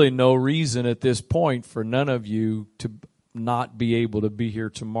there's really no reason at this point for none of you to not be able to be here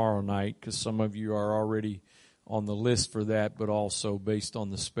tomorrow night, because some of you are already on the list for that, but also based on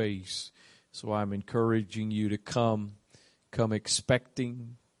the space. So I'm encouraging you to come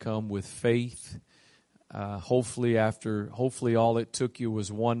expecting, come with faith. hopefully all it took you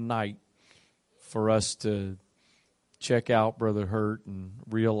was one night for us to check out Brother Hurt and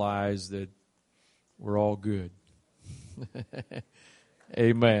realize that we're all good.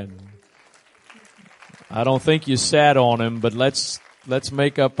 Amen. I don't think you sat on him, but let's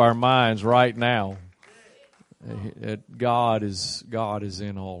make up our minds right now that God is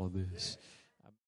in all of this.